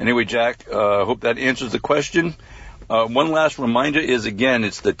 Anyway, Jack, I hope that answers the question. One last reminder is, again,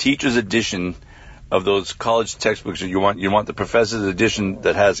 it's the teacher's edition of those college textbooks. You want the professor's edition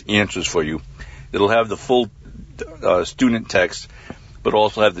that has answers for you. It'll have the full student text, but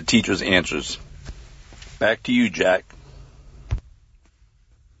also have the teacher's answers. Back to you, Jack.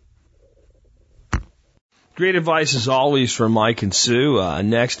 Great advice as always from Mike and Sue.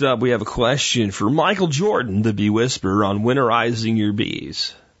 Next up, we have a question for Michael Jordan, the Bee Whisperer, on winterizing your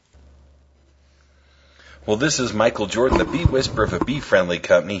bees. Well, this is Michael Jordan, the Bee Whisperer of a bee-friendly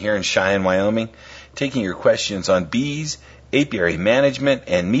company here in Cheyenne, Wyoming, taking your questions on bees, apiary management,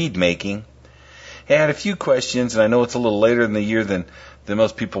 and mead making. Hey, I had a few questions, and I know it's a little later in the year than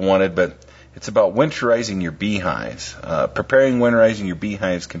most people wanted, but it's about winterizing your beehives. Preparing winterizing your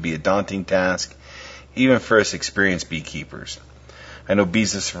beehives can be a daunting task, even for us experienced beekeepers. I know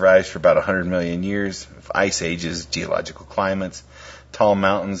bees have survived for about 100 million years, of ice ages, geological climates, tall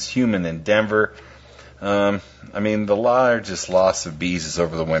mountains, human in Denver. The largest loss of bees is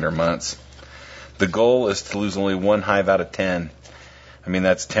over the winter months. The goal is to lose only one hive out of 10.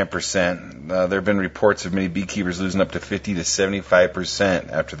 That's 10%. There have been reports of many beekeepers losing up to 50 to 75%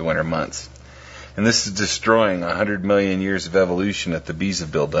 after the winter months. And this is destroying 100 million years of evolution that the bees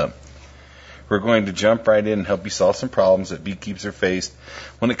have built up. We're going to jump right in and help you solve some problems that beekeepers are faced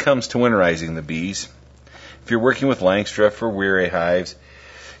when it comes to winterizing the bees. If you're working with Langstroth or Ware hives,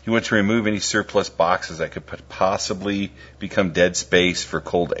 you want to remove any surplus boxes that could possibly become dead space for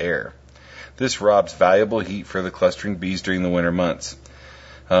cold air. This robs valuable heat for the clustering bees during the winter months.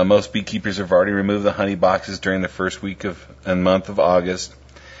 Most beekeepers have already removed the honey boxes during the first week and month of August,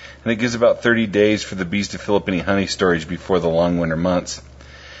 and it gives about 30 days for the bees to fill up any honey storage before the long winter months.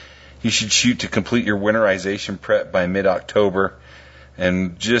 You should shoot to complete your winterization prep by mid-October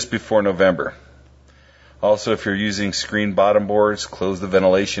and just before November. Also, if you're using screen bottom boards, close the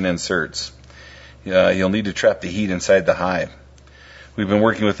ventilation inserts. You'll need to trap the heat inside the hive. We've been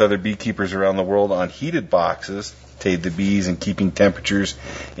working with other beekeepers around the world on heated boxes to aid the bees in keeping temperatures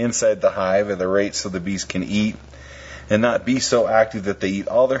inside the hive at the rate so the bees can eat and not be so active that they eat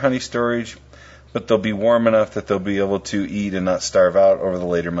all their honey storage, but they'll be warm enough that they'll be able to eat and not starve out over the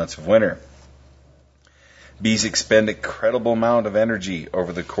later months of winter. Bees expend an incredible amount of energy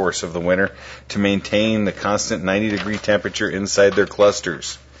over the course of the winter to maintain the constant 90-degree temperature inside their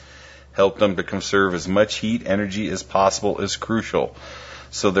clusters. Help them to conserve as much heat energy as possible is crucial.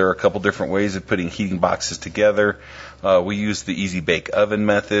 So there are a couple different ways of putting heating boxes together. We use the easy bake oven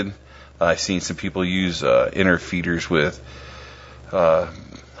method. I've seen some people use inner feeders with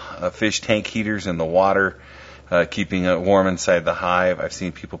fish tank heaters in the water, keeping it warm inside the hive. I've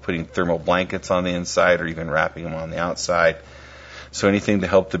seen people putting thermal blankets on the inside or even wrapping them on the outside. So anything to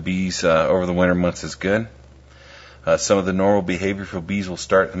help the bees over the winter months is good. Some of the normal behavior for bees will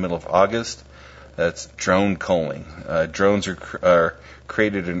start in the middle of August. That's drone culling. Drones are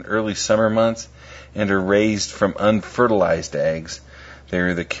created in early summer months and are raised from unfertilized eggs. They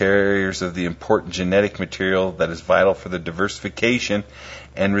are the carriers of the important genetic material that is vital for the diversification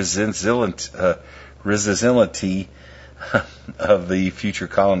and resiliency of the future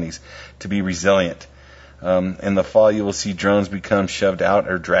colonies to be resilient. In the fall, you will see drones become shoved out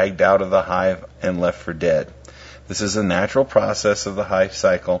or dragged out of the hive and left for dead. This is a natural process of the hive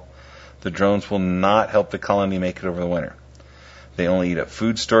cycle. The drones will not help the colony make it over the winter. They only eat up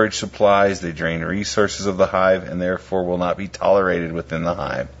food storage supplies, they drain resources of the hive, and therefore will not be tolerated within the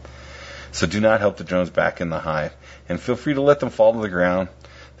hive. So do not help the drones back in the hive, and feel free to let them fall to the ground.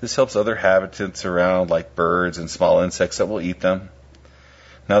 This helps other habitats around, like birds and small insects that will eat them.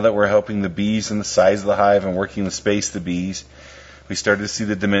 Now that we're helping the bees in the size of the hive and working to space the bees, we started to see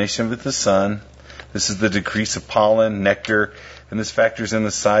the diminution of the sun. This is the decrease of pollen, nectar, and this factors in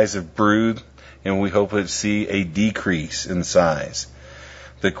the size of brood, and we hope to see a decrease in size.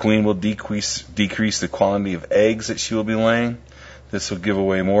 The queen will decrease the quantity of eggs that she will be laying. This will give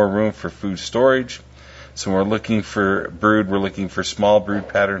away more room for food storage. So when we're looking for brood, we're looking for small brood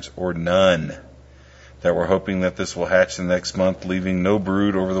patterns or none. That we're hoping that this will hatch the next month, leaving no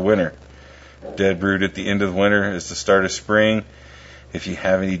brood over the winter. Dead brood at the end of the winter is the start of spring. If you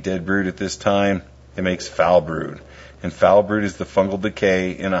have any dead brood at this time, it makes foul brood. And foul brood is the fungal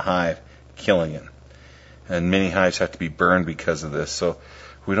decay in a hive, killing it. And many hives have to be burned because of this. So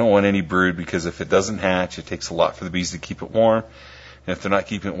we don't want any brood, because if it doesn't hatch, it takes a lot for the bees to keep it warm. And if they're not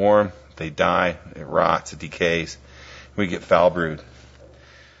keeping it warm, they die, it rots, it decays. We get foul brood.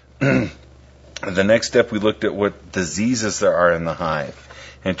 The next step, we looked at what diseases there are in the hive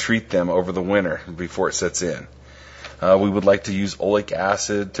and treat them over the winter before it sets in. We would like to use oleic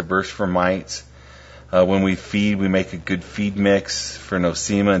acid to burst for mites. When we feed, we make a good feed mix for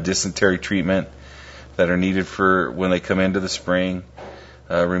nosema and dysentery treatment that are needed for when they come into the spring.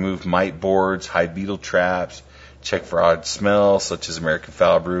 Remove mite boards, hide beetle traps, check for odd smells such as American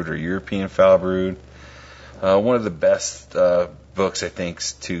foul brood or European foul brood. One of the best books, I think,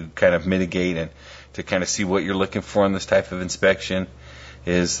 to kind of mitigate and to kind of see what you're looking for in this type of inspection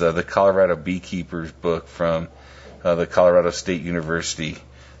is the Colorado Beekeeper's book from the Colorado State University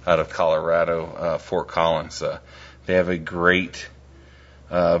out of Colorado, Fort Collins. They have a great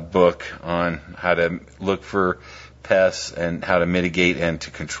book on how to look for pests and how to mitigate and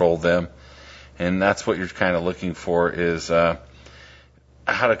to control them. And that's what you're kind of looking for is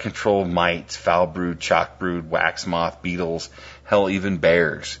how to control mites, foul brood, chalk brood, wax moth, beetles, hell, even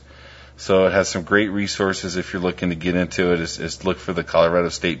bears. So it has some great resources if you're looking to get into it. Is look for the Colorado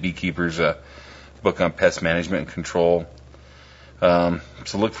State Beekeeper's book on pest management and control.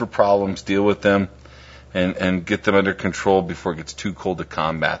 So look for problems, deal with them, and get them under control before it gets too cold to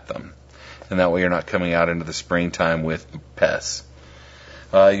combat them. And that way you're not coming out into the springtime with pests.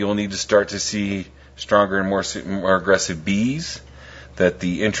 You'll need to start to see stronger and more aggressive bees. That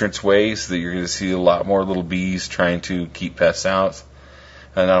the entrance ways, that you're going to see a lot more little bees trying to keep pests out.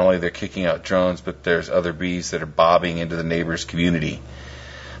 And not only they're kicking out drones, but there's other bees that are bobbing into the neighbor's community.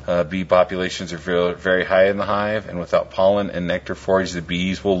 Bee populations are very, very high in the hive, and without pollen and nectar forage, the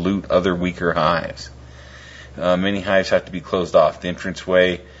bees will loot other weaker hives. Many hives have to be closed off. The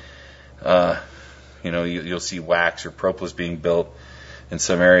entranceway, you'll see wax or propolis being built in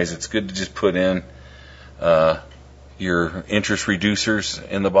some areas. It's good to just put in your interest reducers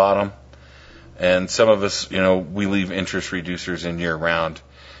in the bottom. And some of us, we leave interest reducers in year round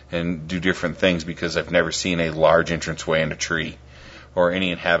and do different things because I've never seen a large entranceway in a tree or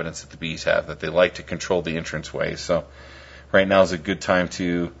any inhabitants that the bees have, that they like to control the entranceway. So right now is a good time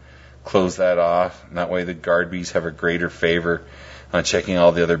to close that off. And that way the guard bees have a greater favor on checking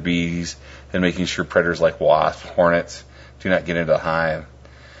all the other bees and making sure predators like wasps, hornets do not get into the hive.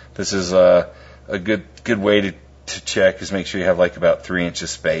 This is a good way to check is make sure you have like about 3 inches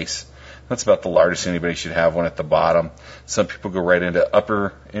space. That's about the largest anybody should have one at the bottom. Some people go right into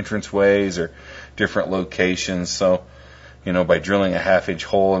upper entranceways or different locations. So, by drilling a 1/2-inch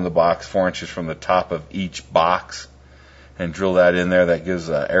hole in the box, 4 inches from the top of each box, and drill that in there, that gives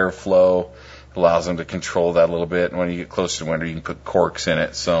airflow, allows them to control that a little bit. And when you get closer to winter, you can put corks in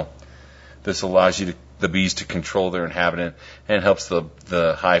it. So this allows the bees to control their inhabitant and helps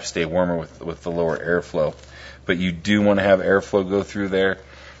the hive stay warmer with the lower airflow. But you do want to have airflow go through there.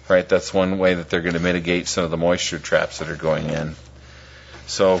 Right, that's one way that they're going to mitigate some of the moisture traps that are going in.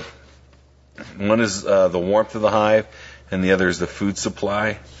 So one is the warmth of the hive, and the other is the food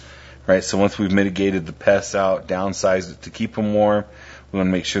supply. Right, so once we've mitigated the pests out, downsized it to keep them warm, we want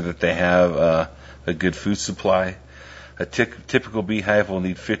to make sure that they have a good food supply. A typical beehive will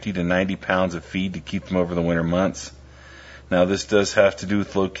need 50 to 90 pounds of feed to keep them over the winter months. Now this does have to do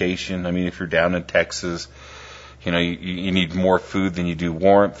with location. I mean, if you're down in Texas, you need more food than you do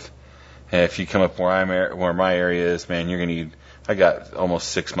warmth. And if you come up where my area is, man, you're going to need, I got almost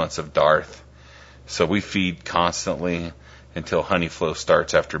 6 months of Darth. So we feed constantly until honey flow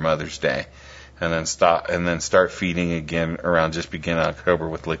starts after Mother's Day. And then start feeding again around just beginning October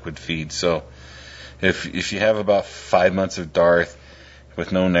with liquid feed. So if you have about 5 months of Darth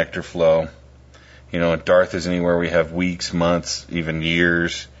with no nectar flow, Darth is anywhere we have weeks, months, even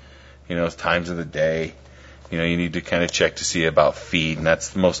years, times of the day. You need to kind of check to see about feed, and that's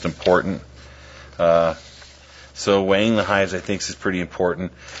the most important. So weighing the hives, I think, is pretty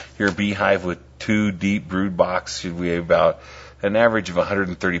important. Your beehive with 2 deep brood boxes should weigh about an average of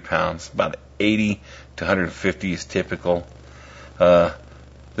 130 pounds. About 80 to 150 is typical.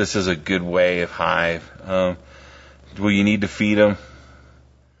 This is a good way of hive. Will you need to feed them?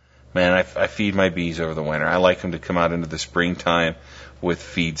 Man, I feed my bees over the winter. I like them to come out into the springtime with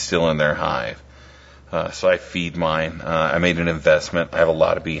feed still in their hive. So I feed mine. I made an investment. I have a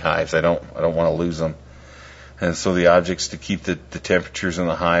lot of beehives. I don't want to lose them. And so the object's to keep the temperatures in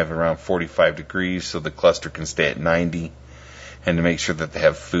the hive around 45 degrees so the cluster can stay at 90, and to make sure that they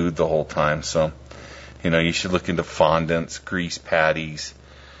have food the whole time. So, you should look into fondants, grease patties,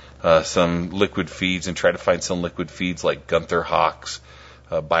 some liquid feeds, and try to find some liquid feeds like Gunther Hawk's,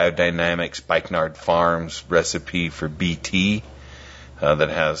 Biodynamics, Spikenard Farms recipe for BT. That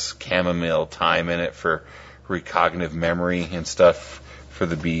has chamomile, thyme in it for recognitive memory and stuff for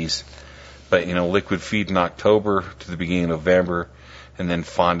the bees. But, liquid feed in October to the beginning of November, and then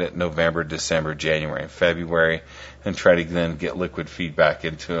fondant November, December, January, and February, and try to then get liquid feed back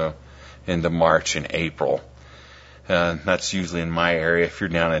into March and April. That's usually in my area. If you're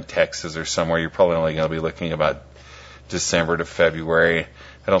down in Texas or somewhere, you're probably only going to be looking about December to February.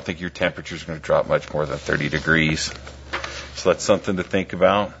 I don't think your temperature is going to drop much more than 30 degrees. So that's something to think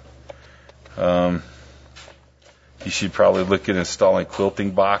about. You should probably look at installing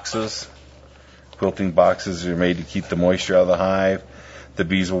quilting boxes. Quilting boxes are made to keep the moisture out of the hive. The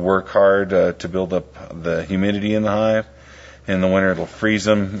bees will work hard to build up the humidity in the hive. In the winter, it'll freeze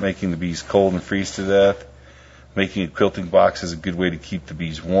them, making the bees cold and freeze to death. Making a quilting box is a good way to keep the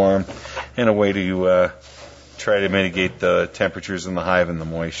bees warm and a way to try to mitigate the temperatures in the hive and the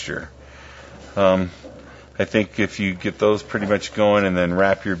moisture. I think if you get those pretty much going and then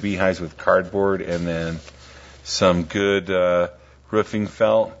wrap your beehives with cardboard and then some good roofing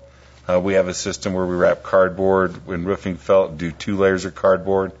felt. We have a system where we wrap cardboard and roofing felt, do 2 layers of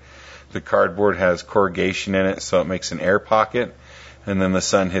cardboard. The cardboard has corrugation in it, so it makes an air pocket. And then the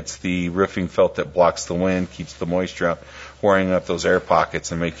sun hits the roofing felt that blocks the wind, keeps the moisture out, warming up those air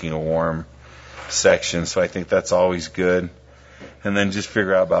pockets and making a warm section. So I think that's always good. And then just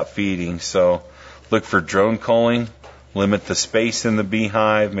figure out about feeding. So look for drone culling, limit the space in the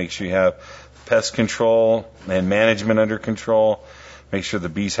beehive, make sure you have pest control and management under control, make sure the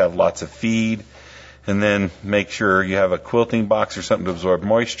bees have lots of feed, and then make sure you have a quilting box or something to absorb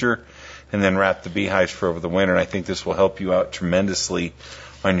moisture, and then wrap the beehives for over the winter. And I think this will help you out tremendously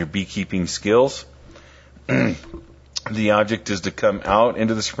on your beekeeping skills. The object is to come out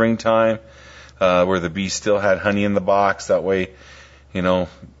into the springtime where the bees still had honey in the box. That way,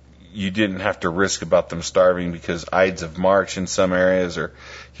 you didn't have to risk about them starving because Ides of March in some areas, or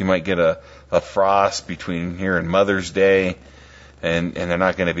you might get a frost between here and Mother's Day, and they're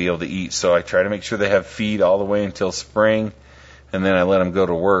not going to be able to eat. So I try to make sure they have feed all the way until spring, and then I let them go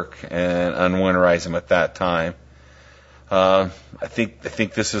to work and unwinterize them at that time. I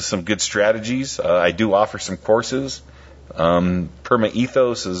think this is some good strategies. I do offer some courses. Perma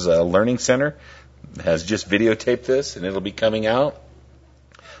Ethos is a learning center, has just videotaped this, and it'll be coming out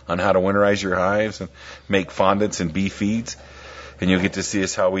on how to winterize your hives and make fondants and bee feeds. And you'll get to see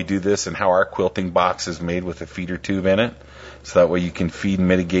us how we do this and how our quilting box is made with a feeder tube in it. So that way you can feed and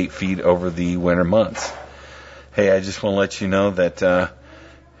mitigate feed over the winter months. Hey, I just want to let you know that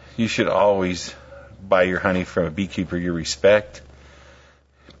you should always buy your honey from a beekeeper you respect.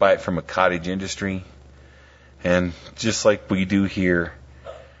 Buy it from a cottage industry. And just like we do here,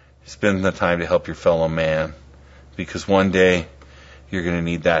 spend the time to help your fellow man. Because one day, you're going to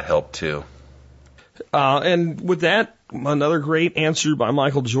need that help too. And with that, another great answer by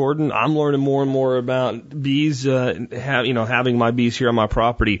Michael Jordan. I'm learning more and more about bees, having my bees here on my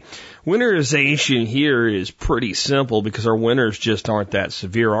property. Winterization here is pretty simple because our winters just aren't that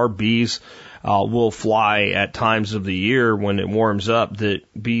severe. Our bees will fly at times of the year when it warms up that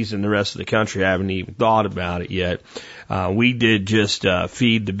bees in the rest of the country haven't even thought about it yet. We did just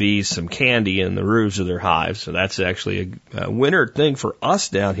feed the bees some candy in the roofs of their hives, so that's actually a winter thing for us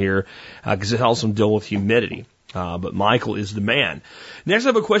down here because it helps them deal with humidity. But Michael is the man. Next, I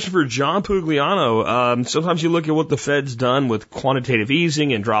have a question for John Pugliano. Sometimes you look at what the Fed's done with quantitative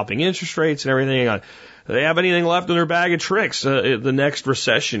easing and dropping interest rates and everything. Do they have anything left in their bag of tricks? The next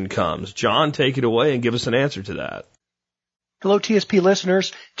recession comes. John, take it away and give us an answer to that. Hello, TSP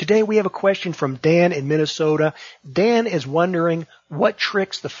listeners. Today we have a question from Dan in Minnesota. Dan is wondering what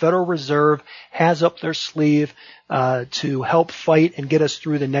tricks the Federal Reserve has up their sleeve to help fight and get us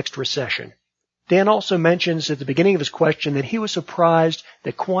through the next recession. Dan also mentions at the beginning of his question that he was surprised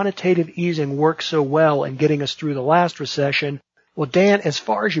that quantitative easing worked so well in getting us through the last recession. Well, Dan, as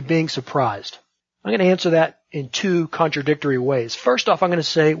far as you're being surprised, I'm going to answer that in two contradictory ways. First off, I'm going to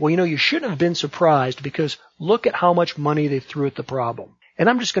say, well, you shouldn't have been surprised because look at how much money they threw at the problem. And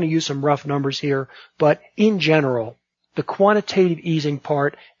I'm just going to use some rough numbers here, but in general, the quantitative easing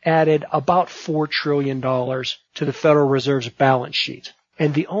part added about $4 trillion to the Federal Reserve's balance sheet.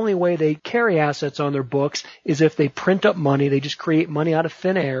 And the only way they carry assets on their books is if they print up money. They just create money out of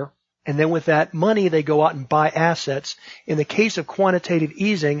thin air. And then with that money, they go out and buy assets. In the case of quantitative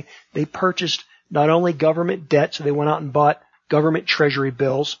easing, they purchased not only government debt, so they went out and bought government treasury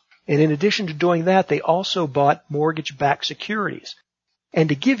bills. And in addition to doing that, they also bought mortgage-backed securities. And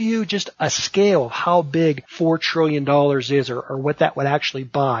to give you just a scale of how big $4 trillion is or what that would actually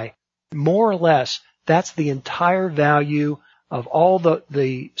buy, more or less, that's the entire value of all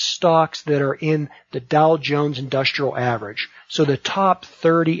the stocks that are in the Dow Jones Industrial Average. So the top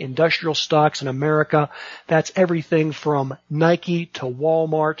 30 industrial stocks in America, that's everything from Nike to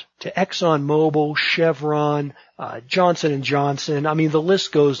Walmart to ExxonMobil, Chevron, Johnson & Johnson. I mean, the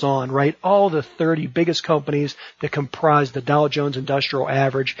list goes on, right? All the 30 biggest companies that comprise the Dow Jones Industrial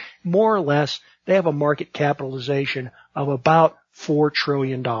Average, more or less, they have a market capitalization of about $4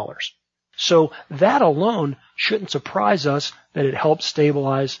 trillion. So that alone shouldn't surprise us that it helped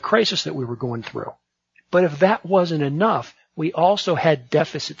stabilize the crisis that we were going through. But if that wasn't enough, we also had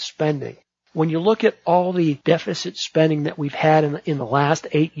deficit spending. When you look at all the deficit spending that we've had in the last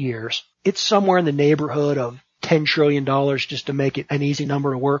 8 years, it's somewhere in the neighborhood of $10 trillion just to make it an easy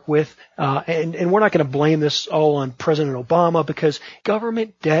number to work with. And we're not going to blame this all on President Obama because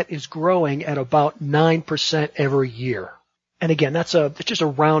government debt is growing at about 9% every year. And again, it's just a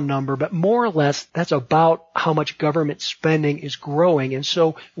round number, but more or less, that's about how much government spending is growing. And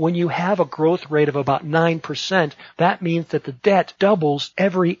so when you have a growth rate of about 9%, that means that the debt doubles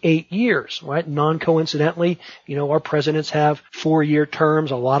every 8 years, right? Non-coincidentally, our presidents have 4-year terms.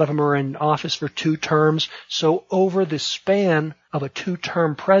 A lot of them are in office for 2 terms. So over the span of a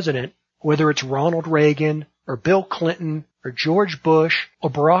 2-term president, whether it's Ronald Reagan or Bill Clinton or George Bush or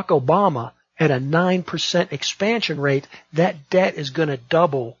Barack Obama, at a 9% expansion rate, that debt is going to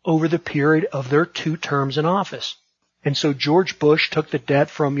double over the period of their 2 terms in office. And so George Bush took the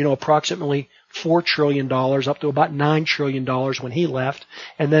debt from, approximately $4 trillion up to about $9 trillion when he left.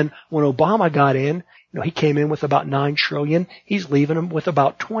 And then when Obama got in, He came in with about $9 trillion. He's leaving them with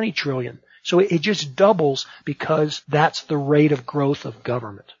about $20 trillion. So it just doubles because that's the rate of growth of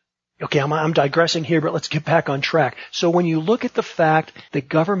government. Okay, I'm digressing here, but let's get back on track. So when you look at the fact that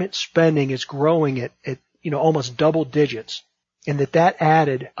government spending is growing at almost double digits, and that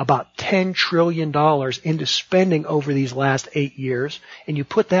added about $10 trillion into spending over these last 8 years, and you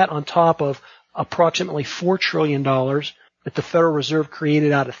put that on top of approximately $4 trillion that the Federal Reserve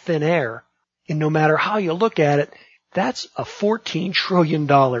created out of thin air, and no matter how you look at it, that's a $14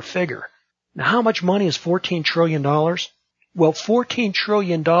 trillion figure. Now, how much money is $14 trillion? Well, $14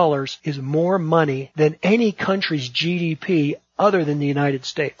 trillion is more money than any country's GDP other than the United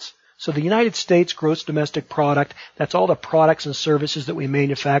States. So the United States gross domestic product, that's all the products and services that we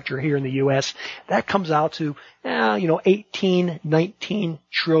manufacture here in the U.S., that comes out to, 18, $19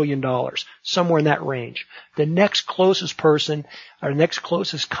 trillion, somewhere in that range. The next closest person, or next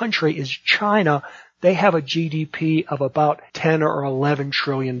closest country is China. They have a GDP of about 10 or 11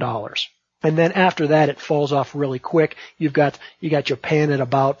 trillion dollars. And then after that, it falls off really quick. You got Japan at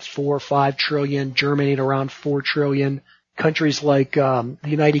about 4 or 5 trillion, Germany at around 4 trillion. Countries like the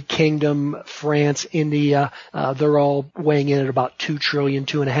United Kingdom, France, India, they're all weighing in at about 2 trillion,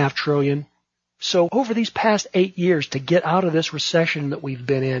 2.5 trillion. So over these past 8 years, to get out of this recession that we've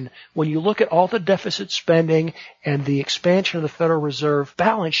been in, when you look at all the deficit spending and the expansion of the Federal Reserve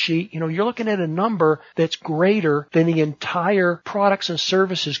balance sheet, you're looking at a number that's greater than the entire products and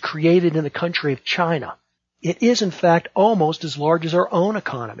services created in the country of China. It is, in fact, almost as large as our own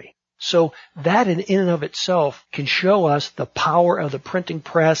economy. So that in and of itself can show us the power of the printing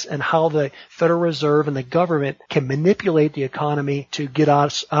press and how the Federal Reserve and the government can manipulate the economy to get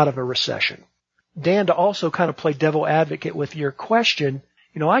us out of a recession. Dan, to also kind of play devil advocate with your question,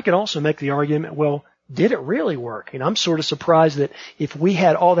 I can also make the argument, well, did it really work? I'm sort of surprised that if we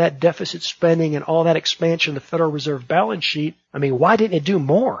had all that deficit spending and all that expansion of the Federal Reserve balance sheet, why didn't it do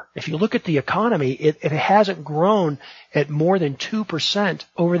more? If you look at the economy, it hasn't grown at more than 2%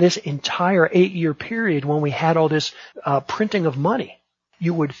 over this entire 8-year period when we had all this printing of money.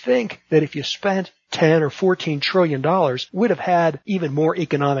 You would think that if you spent 10 or 14 trillion dollars, we'd have had even more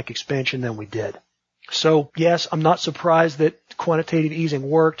economic expansion than we did. So yes, I'm not surprised that quantitative easing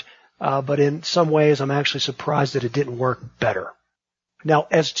worked. But in some ways, I'm actually surprised that it didn't work better. Now,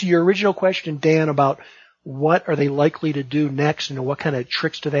 as to your original question, Dan, about what are they likely to do next and what kind of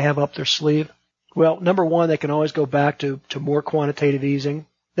tricks do they have up their sleeve? Well, number one, they can always go back to more quantitative easing.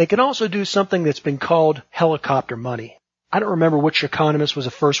 They can also do something that's been called helicopter money. I don't remember which economist was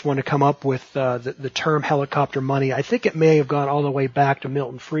the first one to come up with the term helicopter money. I think it may have gone all the way back to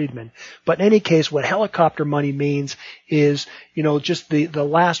Milton Friedman. But in any case, what helicopter money means is, just the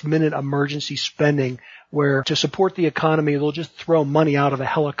last minute emergency spending where to support the economy, they'll just throw money out of a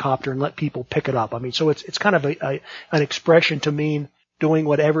helicopter and let people pick it up. So it's kind of an expression to mean doing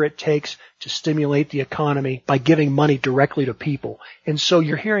whatever it takes to stimulate the economy by giving money directly to people. And so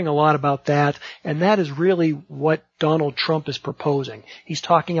you're hearing a lot about that, and that is really what Donald Trump is proposing. He's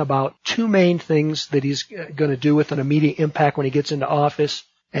talking about two main things that he's going to do with an immediate impact when he gets into office.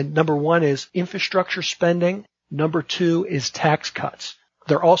 And number one is infrastructure spending. Number two is tax cuts.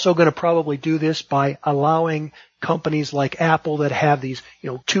 They're also going to probably do this by allowing companies like Apple that have these,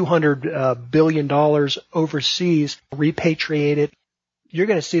 $200 billion overseas repatriated. You're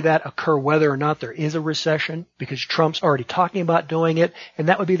going to see that occur whether or not there is a recession because Trump's already talking about doing it. And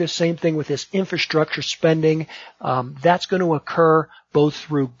that would be the same thing with this infrastructure spending. That's going to occur both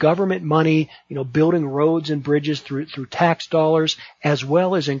through government money, building roads and bridges through tax dollars, as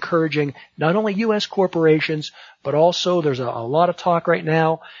well as encouraging not only U.S. corporations, but also there's a lot of talk right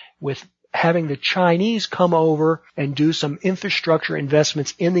now with having the Chinese come over and do some infrastructure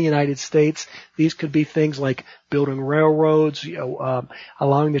investments in the United States. These could be things like building railroads,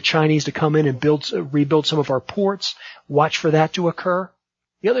 allowing the Chinese to come in and rebuild some of our ports. Watch for that to occur.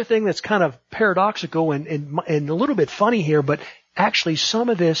 The other thing that's kind of paradoxical and a little bit funny here, but actually some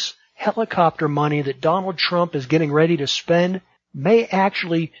of this helicopter money that Donald Trump is getting ready to spend may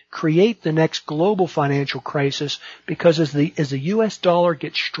actually create the next global financial crisis because as the U.S. dollar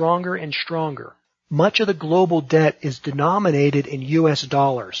gets stronger and stronger, much of the global debt is denominated in U.S.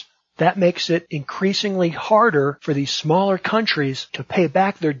 dollars. That makes it increasingly harder for these smaller countries to pay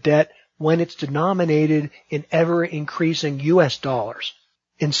back their debt when it's denominated in ever-increasing U.S. dollars.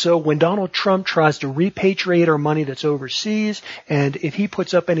 And so when Donald Trump tries to repatriate our money that's overseas, and if he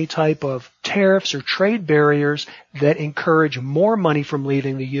puts up any type of tariffs or trade barriers that encourage more money from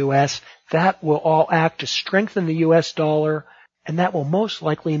leaving the U.S., that will all act to strengthen the U.S. dollar, and that will most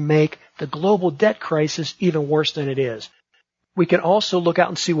likely make the global debt crisis even worse than it is. We can also look out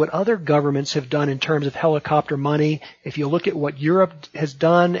and see what other governments have done in terms of helicopter money. If you look at what Europe has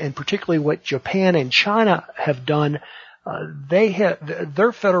done, and particularly what Japan and China have done,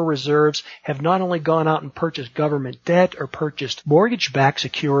 their Federal Reserves have not only gone out and purchased government debt or purchased mortgage-backed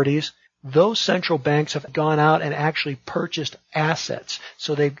securities, those central banks have gone out and actually purchased assets.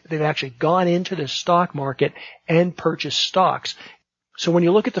 So they've actually gone into the stock market and purchased stocks. So when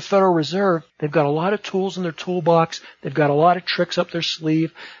you look at the Federal Reserve, they've got a lot of tools in their toolbox. They've got a lot of tricks up their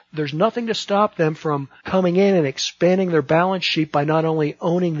sleeve. There's nothing to stop them from coming in and expanding their balance sheet by not only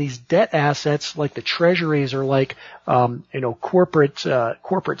owning these debt assets like the treasuries or like, corporate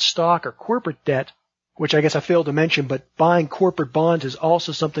stock or corporate debt, which I guess I failed to mention, but buying corporate bonds is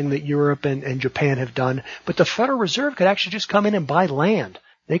also something that Europe and Japan have done. But the Federal Reserve could actually just come in and buy land.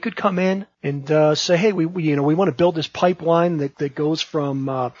 They could come in and say, hey, we want to build this pipeline that goes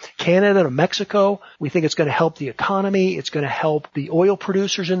from Canada to Mexico. We think it's going to help the economy. It's going to help the oil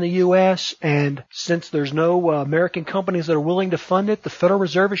producers in the U.S. And since there's no American companies that are willing to fund it, the Federal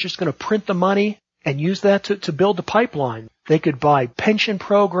Reserve is just going to print the money and use that to build the pipeline. They could buy pension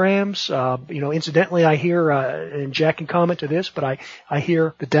programs. Incidentally, I hear, and Jack can comment to this, but I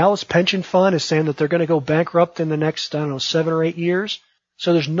hear the Dallas Pension Fund is saying that they're going to go bankrupt in the next, 7 or 8 years.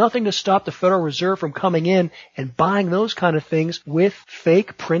 So there's nothing to stop the Federal Reserve from coming in and buying those kind of things with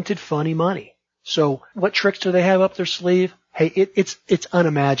fake printed funny money. So what tricks do they have up their sleeve? Hey, it's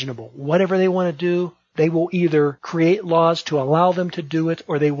unimaginable. Whatever they want to do, they will either create laws to allow them to do it,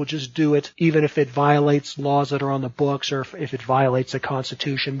 or they will just do it even if it violates laws that are on the books or if it violates the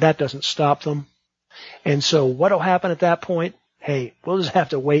Constitution. That doesn't stop them. And so what will happen at that point? Hey, we'll just have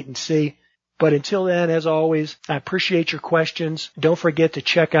to wait and see. But until then, as always, I appreciate your questions. Don't forget to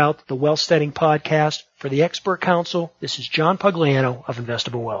check out the Wealth Setting Podcast. For the Expert Council, this is John Pugliano of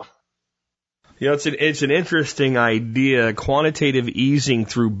Investable Wealth. It's an interesting idea, quantitative easing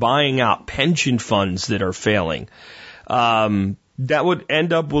through buying out pension funds that are failing. That would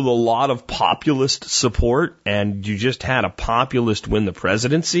end up with a lot of populist support, and you just had a populist win the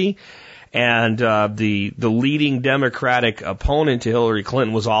presidency. And the leading Democratic opponent to Hillary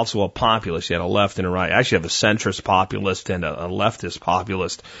Clinton was also a populist. You had a left and a right. Actually, you have a centrist populist and a leftist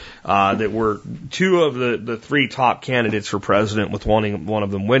populist that were two of the three top candidates for president, with one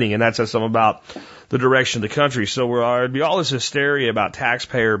of them winning. And that says something about the direction of the country. So there'd be all this hysteria about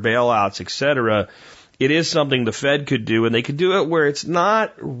taxpayer bailouts, et cetera. It is something the Fed could do, and they could do it where it's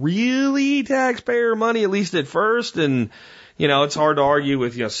not really taxpayer money, at least at first, and it's hard to argue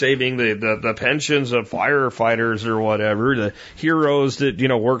with, saving the pensions of firefighters or whatever, the heroes that,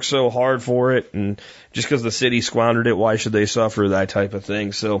 work so hard for it. And just because the city squandered it, why should they suffer, that type of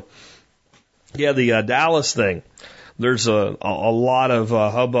thing? So, yeah, the Dallas thing, there's a lot of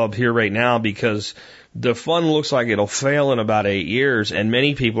hubbub here right now because the fund looks like it'll fail in about 8 years, and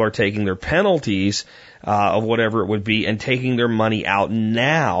many people are taking their penalties of whatever it would be and taking their money out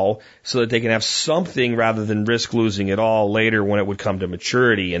now so that they can have something rather than risk losing it all later when it would come to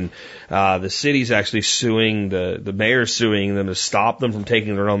maturity. And the city's actually suing, the mayor's suing them to stop them from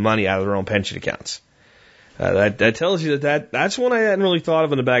taking their own money out of their own pension accounts. That tells you that's one I hadn't really thought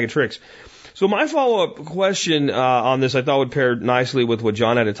of in a bag of tricks. So my follow-up question on this I thought would pair nicely with what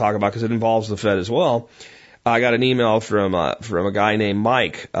John had to talk about because it involves the Fed as well. I got an email from a guy named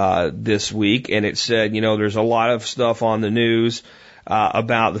Mike this week, and it said, there's a lot of stuff on the news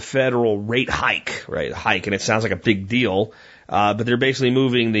about the federal rate hike, right? Hike, and it sounds like a big deal, but they're basically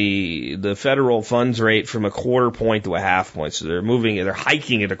moving the federal funds rate from a 1/4 point to a 1/2 point. So they're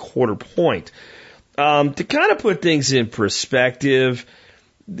hiking it a 1/4 point. To kind of put things in perspective,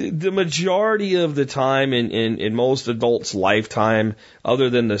 the majority of the time in most adults' lifetime, other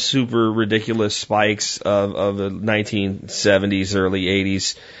than the super ridiculous spikes of the 1970s, early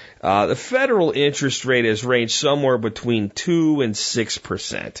 80s, the federal interest rate has ranged somewhere between 2 and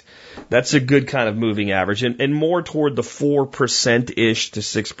 6%. That's a good kind of moving average, and more toward the 4%-ish to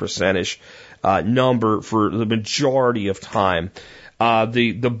 6%-ish number for the majority of time.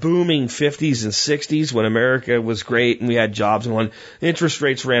 The booming 50s and 60s when America was great and we had jobs and one, interest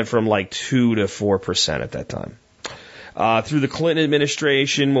rates ran from like 2 to 4% at that time. Through the Clinton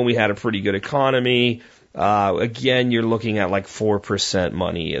administration, when we had a pretty good economy, again, you're looking at like 4%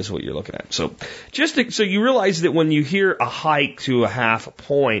 money is what you're looking at. So so you realize that when you hear a hike to a 1/2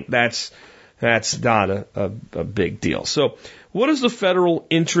 point, that's not a big deal. So what is the federal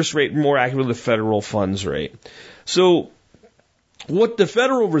interest rate, more accurately the federal funds rate? So what the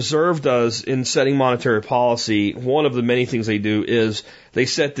Federal Reserve does in setting monetary policy, one of the many things they do is they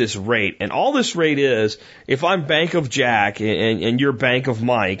set this rate. And all this rate is, if I'm Bank of Jack and you're Bank of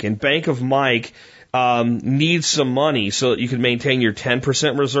Mike, and Bank of Mike needs some money so that you can maintain your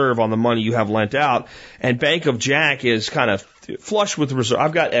 10% reserve on the money you have lent out. And Bank of Jack is kind of flush with reserve.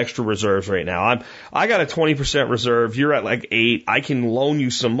 I've got extra reserves right now. I got a 20% reserve. You're at like 8. I can loan you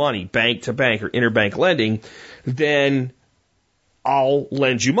some money, bank to bank or interbank lending. Then I'll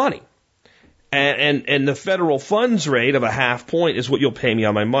lend you money. And the federal funds rate of a 0.5 point is what you'll pay me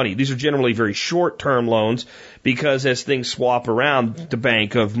on my money. These are generally very short-term loans because as things swap around, the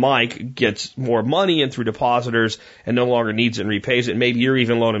bank of Mike gets more money in through depositors and no longer needs it and repays it. Maybe you're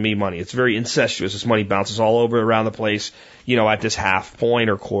even loaning me money. It's very incestuous. This money bounces all over around the place, at this 0.5 point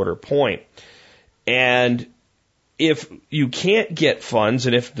or 1/4 point. And if you can't get funds,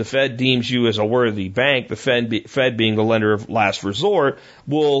 and if the Fed deems you as a worthy bank, the Fed being the lender of last resort,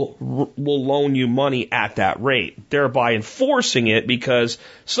 will loan you money at that rate, thereby enforcing it because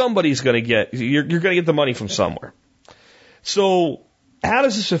somebody's going to you're going to get the money from somewhere. So how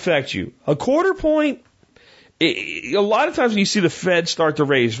does this affect you? A 1/4 point, a lot of times when you see the Fed start to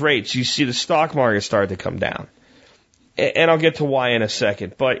raise rates, you see the stock market start to come down. And I'll get to why in a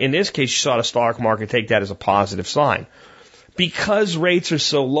second. But in this case, you saw the stock market take that as a positive sign. Because rates are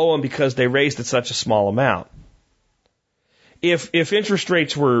so low and because they raised at such a small amount. If interest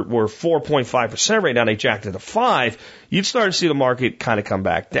rates were 4.5% right now, they jacked it to 5%, you'd start to see the market kind of come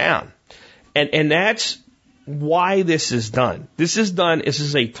back down. And that's why this is done. This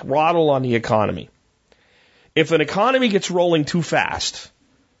is a throttle on the economy. If an economy gets rolling too fast,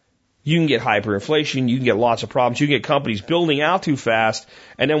 you can get hyperinflation, you can get lots of problems, you can get companies building out too fast,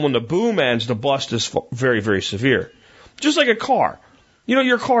 and then when the boom ends, the bust is very, very severe. Just like a car.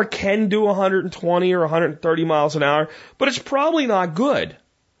 Your car can do 120 or 130 miles an hour, but it's probably not good.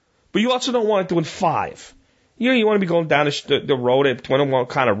 But you also don't want it doing 5. You want to be going down the road, depending on what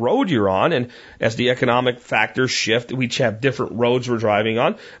kind of road you're on, and as the economic factors shift, we each have different roads we're driving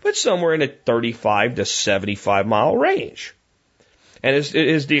on, but somewhere in a 35 to 75 mile range. And as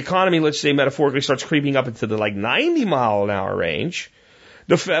the economy, let's say metaphorically, starts creeping up into the 90 mile an hour range,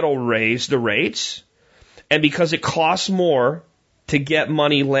 the Fed will raise the rates. And because it costs more to get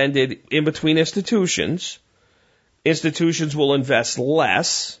money lended in between institutions will invest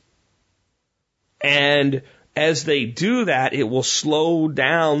less. And as they do that, it will slow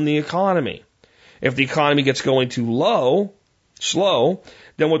down the economy. If the economy gets going too slow,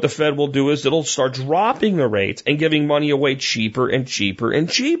 then what the Fed will do is it'll start dropping the rates and giving money away cheaper and cheaper and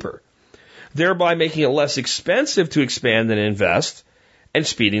cheaper, thereby making it less expensive to expand and invest and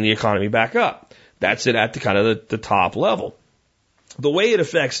speeding the economy back up. That's it at the top level. The way it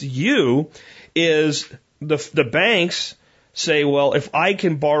affects you is the banks say, well, if I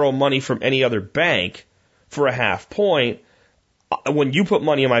can borrow money from any other bank for a 0.5 point, when you put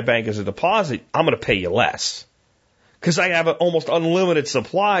money in my bank as a deposit, I'm going to pay you less. Because I have an almost unlimited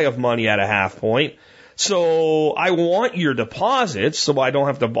supply of money at a 0.5 point. So I want your deposits so I don't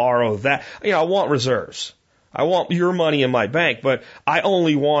have to borrow that. I want reserves. I want your money in my bank, but I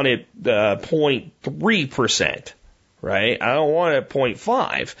only want it 0.3%, right? I don't want it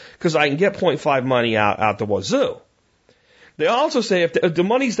 0.5 because I can get 0.5 money out the wazoo. They also say if the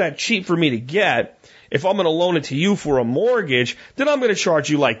money's that cheap for me to get, if I'm going to loan it to you for a mortgage, then I'm going to charge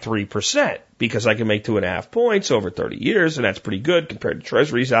you 3% because I can make 2.5 points over 30 years, and that's pretty good compared to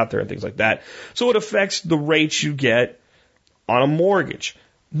treasuries out there and things like that. So it affects the rates you get on a mortgage,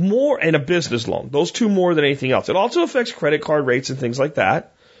 more in a business loan. Those two more than anything else. It also affects credit card rates and things like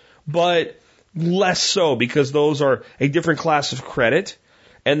that, but less so because those are a different class of credit,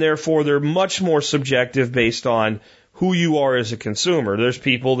 and therefore they're much more subjective based on who you are as a consumer. There's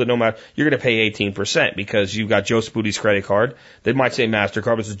people that no matter, you're going to pay 18% because you've got Joe Spoody's credit card. They might say MasterCard,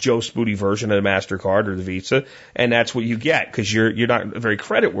 but it's a Joe Spoody version of the MasterCard or the Visa, and that's what you get because you're not very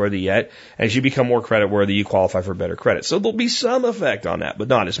creditworthy yet. As you become more creditworthy, you qualify for better credit. So there'll be some effect on that, but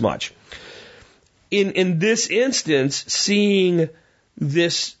not as much. In this instance, seeing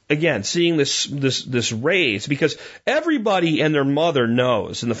this raise, because everybody and their mother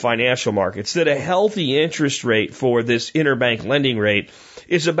knows in the financial markets that a healthy interest rate for this interbank lending rate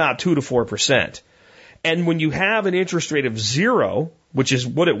is about 2 to 4%. And when you have an interest rate of 0, which is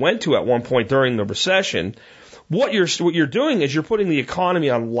what it went to at one point during the recession, what you're doing is you're putting the economy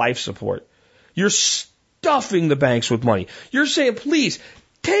on life support. You're stuffing the banks with money. You're saying, please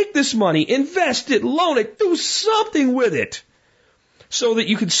take this money, invest it, loan it, do something with it, so that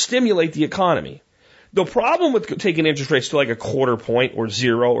you can stimulate the economy. The problem with taking interest rates to 1/4 point or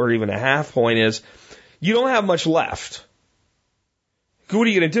 0 or even a 0.5 point is you don't have much left. What are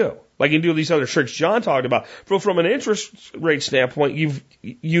you going to do? Like you do these other tricks John talked about. From an interest rate standpoint,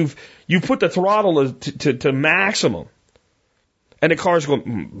 you've put the throttle to maximum. And the car's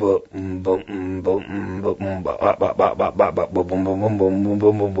going,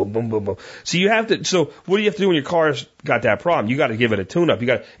 so you have to, so what do you have to do when your car's got that problem? You got to give it a tune-up.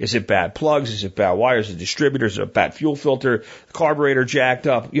 Is it bad plugs? Is it bad wires? Is it distributors? Is it a bad fuel filter? The carburetor jacked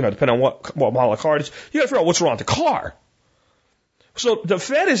up? Depending on what model of car it is. You got to figure out what's wrong with the car. So the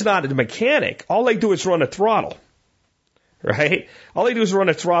Fed is not a mechanic. All they do is run a throttle. Right? All they do is run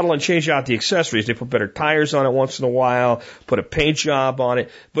a throttle and change out the accessories. They put better tires on it once in a while, put a paint job on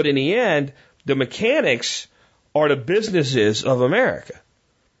it. But in the end, the mechanics are the businesses of America.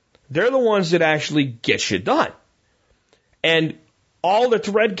 They're the ones that actually get shit done. And all the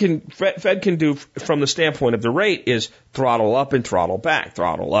Fed can do from the standpoint of the rate is throttle up and throttle back,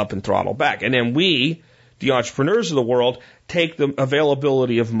 throttle up and throttle back. And then we, the entrepreneurs of the world, take the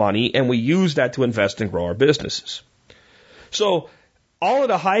availability of money and we use that to invest and grow our businesses. So all of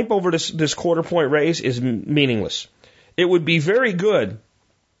the hype over this quarter point raise is meaningless. It would be very good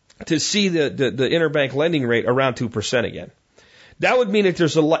to see the interbank lending rate around 2% again. That would mean that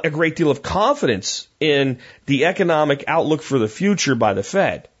there's a great deal of confidence in the economic outlook for the future by the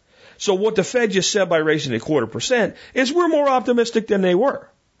Fed. So what the Fed just said by raising 0.25% is we're more optimistic than we were.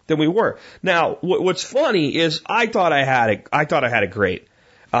 Now, what's funny is I thought I had a great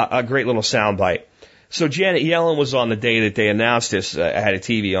little soundbite. So Janet Yellen was on the day that they announced this. I had a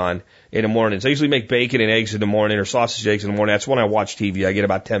TV on in the mornings. I usually make bacon and eggs in the morning or sausage eggs in the morning. That's when I watch TV. I get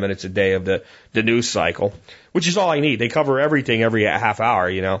about 10 minutes a day of the news cycle, which is all I need. They cover everything every half hour,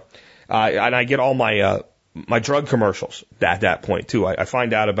 and I get all my drug commercials at that point too. I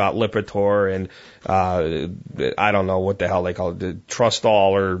find out about Lipitor and I don't know what the hell they call it, the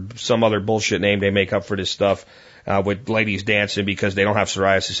Trustol or some other bullshit name they make up for this stuff, with ladies dancing because they don't have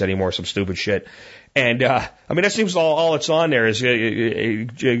psoriasis anymore, some stupid shit. And, that seems all it's on there is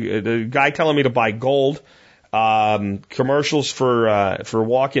the guy telling me to buy gold, commercials for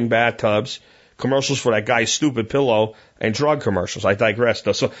walk-in bathtubs, commercials for that guy's stupid pillow, and drug commercials. I digress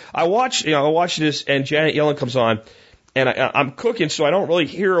though. So I watch this, and Janet Yellen comes on, and I'm cooking, so I don't really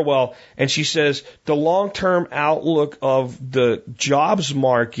hear her well. And she says the long-term outlook of the jobs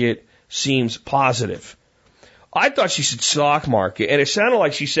market seems positive. I thought she said stock market, and it sounded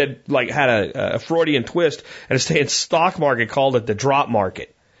like she said, had a Freudian twist, and instead in stock market called it the drop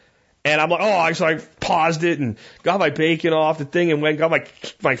market. And I'm like, so I paused it and got my bacon off the thing and got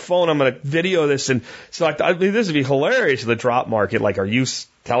my phone. I'm going to video this. And so I thought, this would be hilarious, the drop market. Are you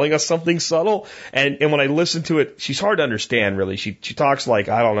telling us something subtle? And when I listen to it, she's hard to understand, really. She talks I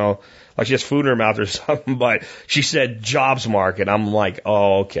don't know, like she has food in her mouth or something, but she said jobs market. I'm like,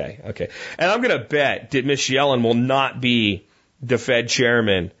 oh, okay. And I'm going to bet that Miss Yellen will not be the Fed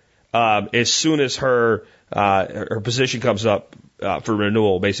chairman, as soon as her position comes up, for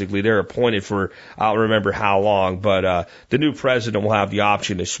renewal. Basically, they're appointed for, I don't remember how long, but, the new president will have the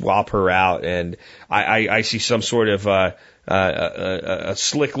option to swap her out. And I see some sort of, a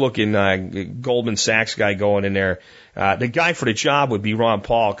slick looking, Goldman Sachs guy going in there. The guy for the job would be Ron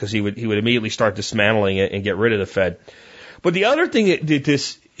Paul, because he would immediately start dismantling it and get rid of the Fed. But the other thing that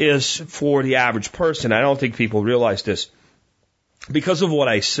this is for the average person, I don't think people realize this, because of what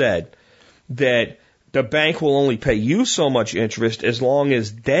I said, that the bank will only pay you so much interest as long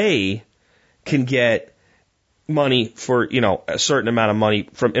as they can get money for, a certain amount of money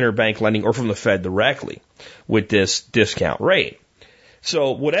from interbank lending or from the Fed directly with this discount rate.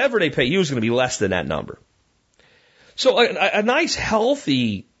 So whatever they pay you is going to be less than that number. So a nice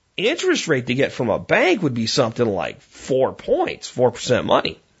healthy interest rate to get from a bank would be something like 4 points, 4%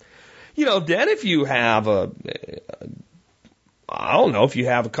 money. Then if you have if you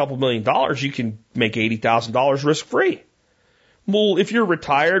have a couple $1 million, you can make $80,000 risk free. Well, if you're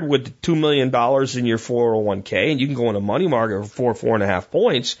retired with $2 million in your 401k and you can go in a money market for 4.5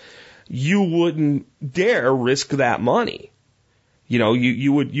 points, you wouldn't dare risk that money.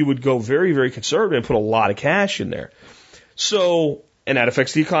 You would go very, very conservative and put a lot of cash in there. So, and that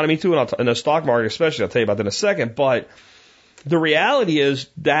affects the economy too, and the stock market especially. I'll tell you about that in a second. But the reality is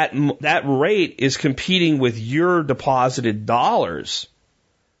that rate is competing with your deposited dollars.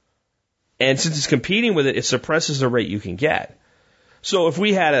 And since it's competing with it, it suppresses the rate you can get. So if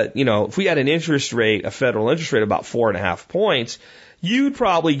we had an interest rate, a federal interest rate of about 4.5 points, you'd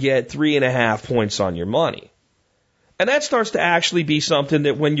probably get 3.5 points on your money. And that starts to actually be something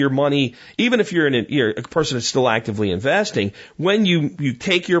that when your money, even if you're a person that's still actively investing, when you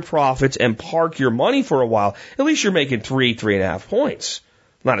take your profits and park your money for a while, at least you're making 3.5 points.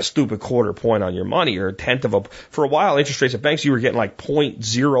 Not a stupid quarter point on your money or a tenth of for a while, interest rates at banks, you were getting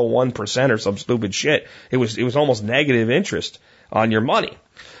 0.01% or some stupid shit. It was almost negative interest on your money.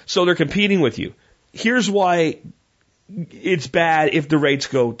 So they're competing with you. Here's why it's bad if the rates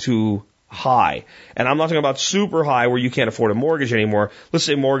go too high. And I'm not talking about super high where you can't afford a mortgage anymore. Let's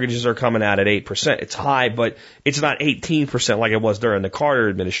say mortgages are coming out at 8%. It's high, but it's not 18% like it was during the Carter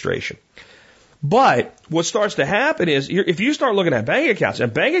administration. But what starts to happen is if you start looking at bank accounts,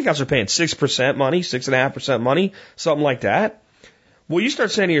 and bank accounts are paying 6% money, 6.5% money, something like that, well, you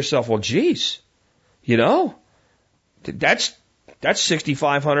start saying to yourself, well, geez, you know, that's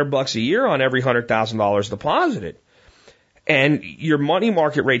 $6,500 a year on every $100,000 deposited. And your money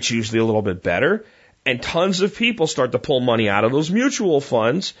market rate's usually a little bit better, and tons of people start to pull money out of those mutual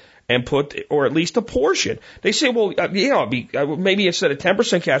funds and put, or at least a portion. They say, well, you know, maybe instead of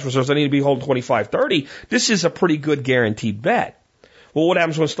 10% cash reserves, I need to be holding 25, 30. This is a pretty good guaranteed bet. Well, what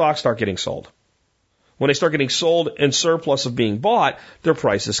happens when stocks start getting sold? When they start getting sold in surplus of being bought, their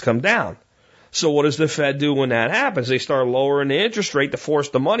prices come down. So what does the Fed do when that happens? They start lowering the interest rate to force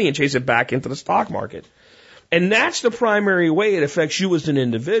the money and chase it back into the stock market. And that's the primary way it affects you as an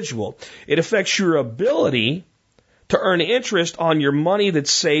individual. It affects your ability to earn interest on your money that's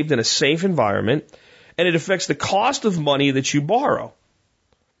saved in a safe environment, and it affects the cost of money that you borrow.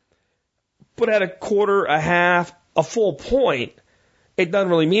 But at a quarter, a half, a full point, it doesn't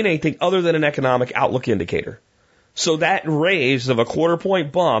really mean anything other than an economic outlook indicator. So that raise of a quarter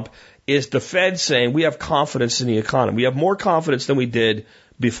point bump is the Fed saying we have confidence in the economy. We have more confidence than we did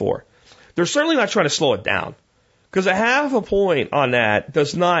before. They're certainly not trying to slow it down, because a half a point on that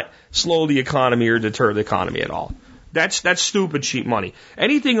does not slow the economy or deter the economy at all. That's stupid cheap money.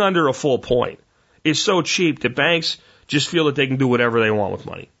 Anything under a full point is so cheap that banks just feel that they can do whatever they want with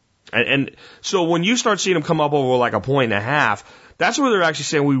money. And so when you start seeing them come up over like a point and a half, that's where they're actually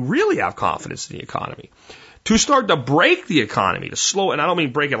saying we really have confidence in the economy. To start to break the economy, to slow, and I don't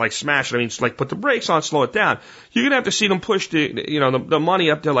mean break it like smash it, I mean just like put the brakes on, slow it down. You're going to have to see them push the money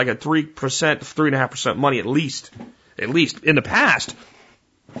up to like a 3%, 3.5% money at least. At least. In the past,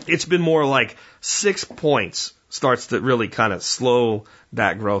 it's been more like 6 points starts to really kind of slow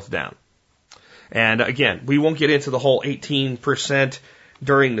that growth down. And again, we won't get into the whole 18%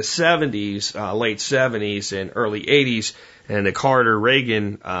 during the 70s, late 70s and early 80s, and the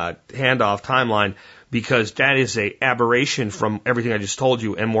Carter-Reagan handoff timeline, because that is a aberration from everything I just told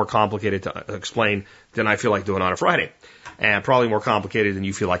you and more complicated to explain than I feel like doing on a Friday. And probably more complicated than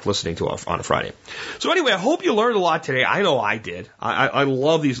you feel like listening to on a Friday. So anyway, I hope you learned a lot today. I know I did. I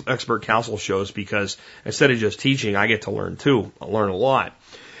love these expert council shows because instead of just teaching, I get to learn too. I learn a lot.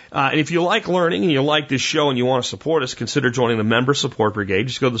 And if you like learning and you like this show and you want to support us, consider joining the Member Support Brigade.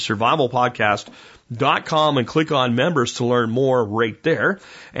 Just go to survivalpodcast.com and click on members to learn more right there.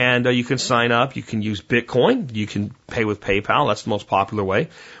 And you can sign up. You can use Bitcoin. You can pay with PayPal. That's the most popular way.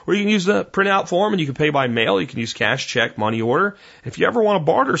 Or you can use the printout form and you can pay by mail. You can use cash, check, money order. If you ever want to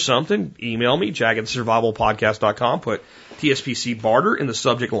barter something, email me, jack@survivalpodcast.com. Put TSPC barter in the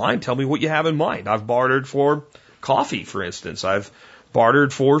subject line. Tell me what you have in mind. I've bartered for coffee, for instance. I've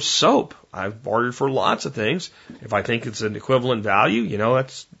bartered for soap. I've bartered for lots of things. If I think it's an equivalent value,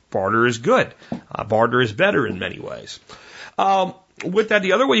 that's barter is good. Barter is better in many ways. With that,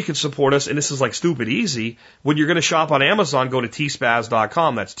 the other way you can support us, and this is like stupid easy, when you're going to shop on Amazon, go to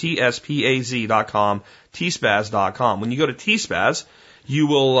tspaz.com. That's TSPAZ.com, tspaz.com. When you go to tspaz, you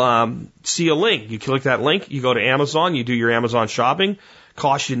will see a link. You click that link, you go to Amazon, you do your Amazon shopping,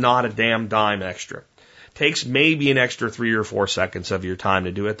 costs you not a damn dime extra. Takes maybe an extra 3 or 4 seconds of your time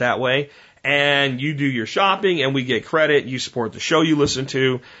to do it that way. And you do your shopping and we get credit. You support the show you listen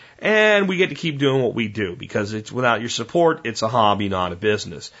to and we get to keep doing what we do because it's without your support, it's a hobby, not a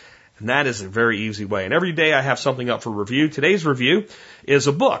business. And that is a very easy way. And every day I have something up for review. Today's review is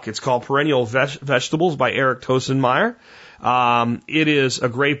a book. It's called Perennial Vegetables by Eric Tosenmeyer. It is a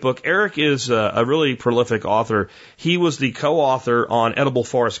great book. Eric is a really prolific author. He was the co-author on Edible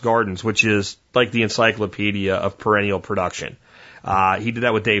Forest Gardens, which is like the encyclopedia of perennial production. He did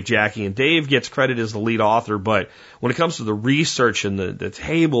that with Dave Jackie, and Dave gets credit as the lead author, but when it comes to the research and the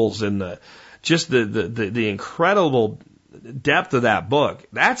tables and the incredible depth of that book,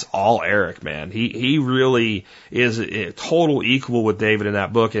 that's all Eric, man. He really is a total equal with David in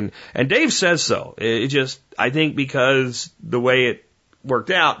that book, and Dave says so. I think because the way it worked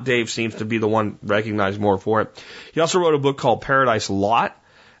out, Dave seems to be the one recognized more for it. He also wrote a book called Paradise Lot,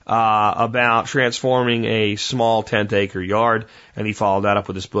 about transforming a small 10-acre yard, and he followed that up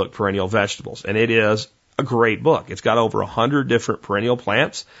with his book, Perennial Vegetables. And it is a great book. It's got over 100 different perennial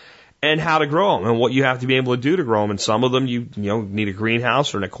plants, and how to grow them and what you have to be able to do to grow them. And some of them you need a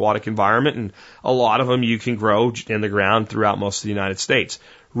greenhouse or an aquatic environment, and a lot of them you can grow in the ground throughout most of the United States.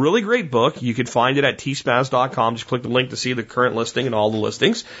 Really great book. You can find it at tspaz.com. Just click the link to see the current listing and all the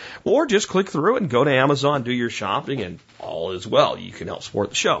listings, or just click through it and go to Amazon, do your shopping, and all is well. You can help support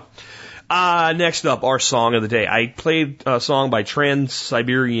the show. Next up, our song of the day. I played a song by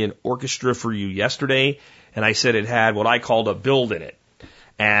Trans-Siberian Orchestra for you yesterday, and I said it had what I called a build in it.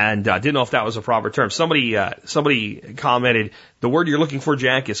 And didn't know if that was a proper term. Somebody commented, the word you're looking for,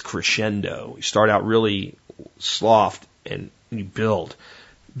 Jack, is crescendo. You start out really soft and you build.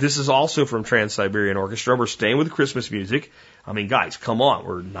 This is also from Trans-Siberian Orchestra. We're staying with Christmas music. I mean, guys, come on.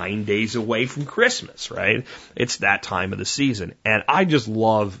 We're 9 days away from Christmas, right? It's that time of the season. And I just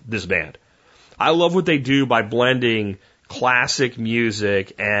love this band. I love what they do by blending classic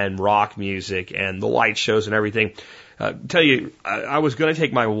music and rock music and the light shows and everything. Tell you, I was going to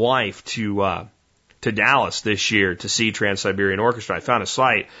take my wife to Dallas this year to see Trans-Siberian Orchestra. I found a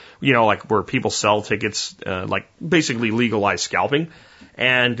site, like where people sell tickets, like basically legalized scalping,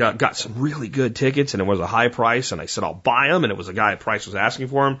 and got some really good tickets, and it was a high price, and I said, I'll buy them, and it was a guy at price was asking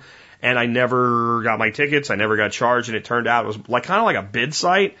for them, and I never got my tickets, I never got charged, and it turned out it was kind of like a bid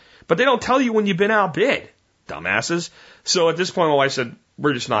site, but they don't tell you when you've been outbid, dumbasses. So at this point, my wife said,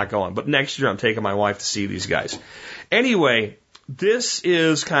 we're just not going, but next year I'm taking my wife to see these guys. Anyway, this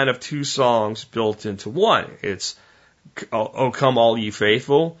is kind of two songs built into one. It's Oh Come All Ye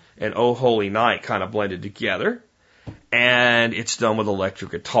Faithful and Oh Holy Night kind of blended together. And it's done with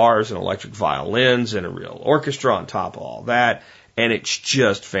electric guitars and electric violins and a real orchestra on top of all that. And it's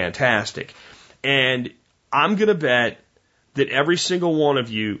just fantastic. And I'm going to bet that every single one of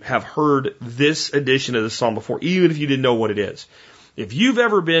you have heard this edition of the song before, even if you didn't know what it is. If you've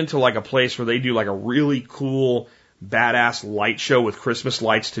ever been to like a place where they do like a really cool, badass light show with Christmas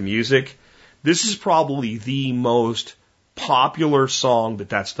lights to music, this is probably the most popular song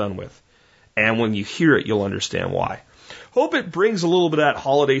that's done with. And when you hear it, you'll understand why. Hope it brings a little bit of that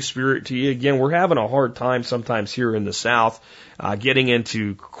holiday spirit to you. Again, we're having a hard time sometimes here in the South getting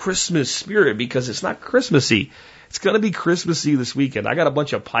into Christmas spirit because it's not Christmassy. It's going to be Christmassy this weekend. I got a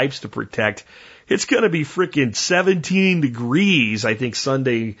bunch of pipes to protect. It's going to be freaking 17 degrees, I think,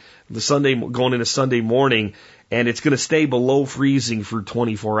 Sunday going into Sunday morning, and it's going to stay below freezing for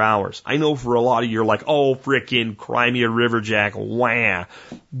 24 hours. I know for a lot of you, you're like, oh, frickin' Crimea River Jack, wah.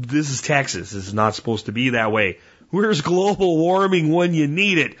 This is Texas. This is not supposed to be that way. Where's global warming when you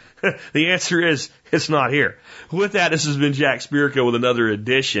need it? The answer is, it's not here. With that, this has been Jack Spirko with another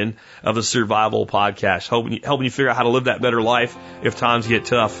edition of the Survival Podcast, helping you figure out how to live that better life if times get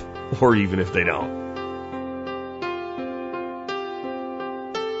tough, or even if they don't.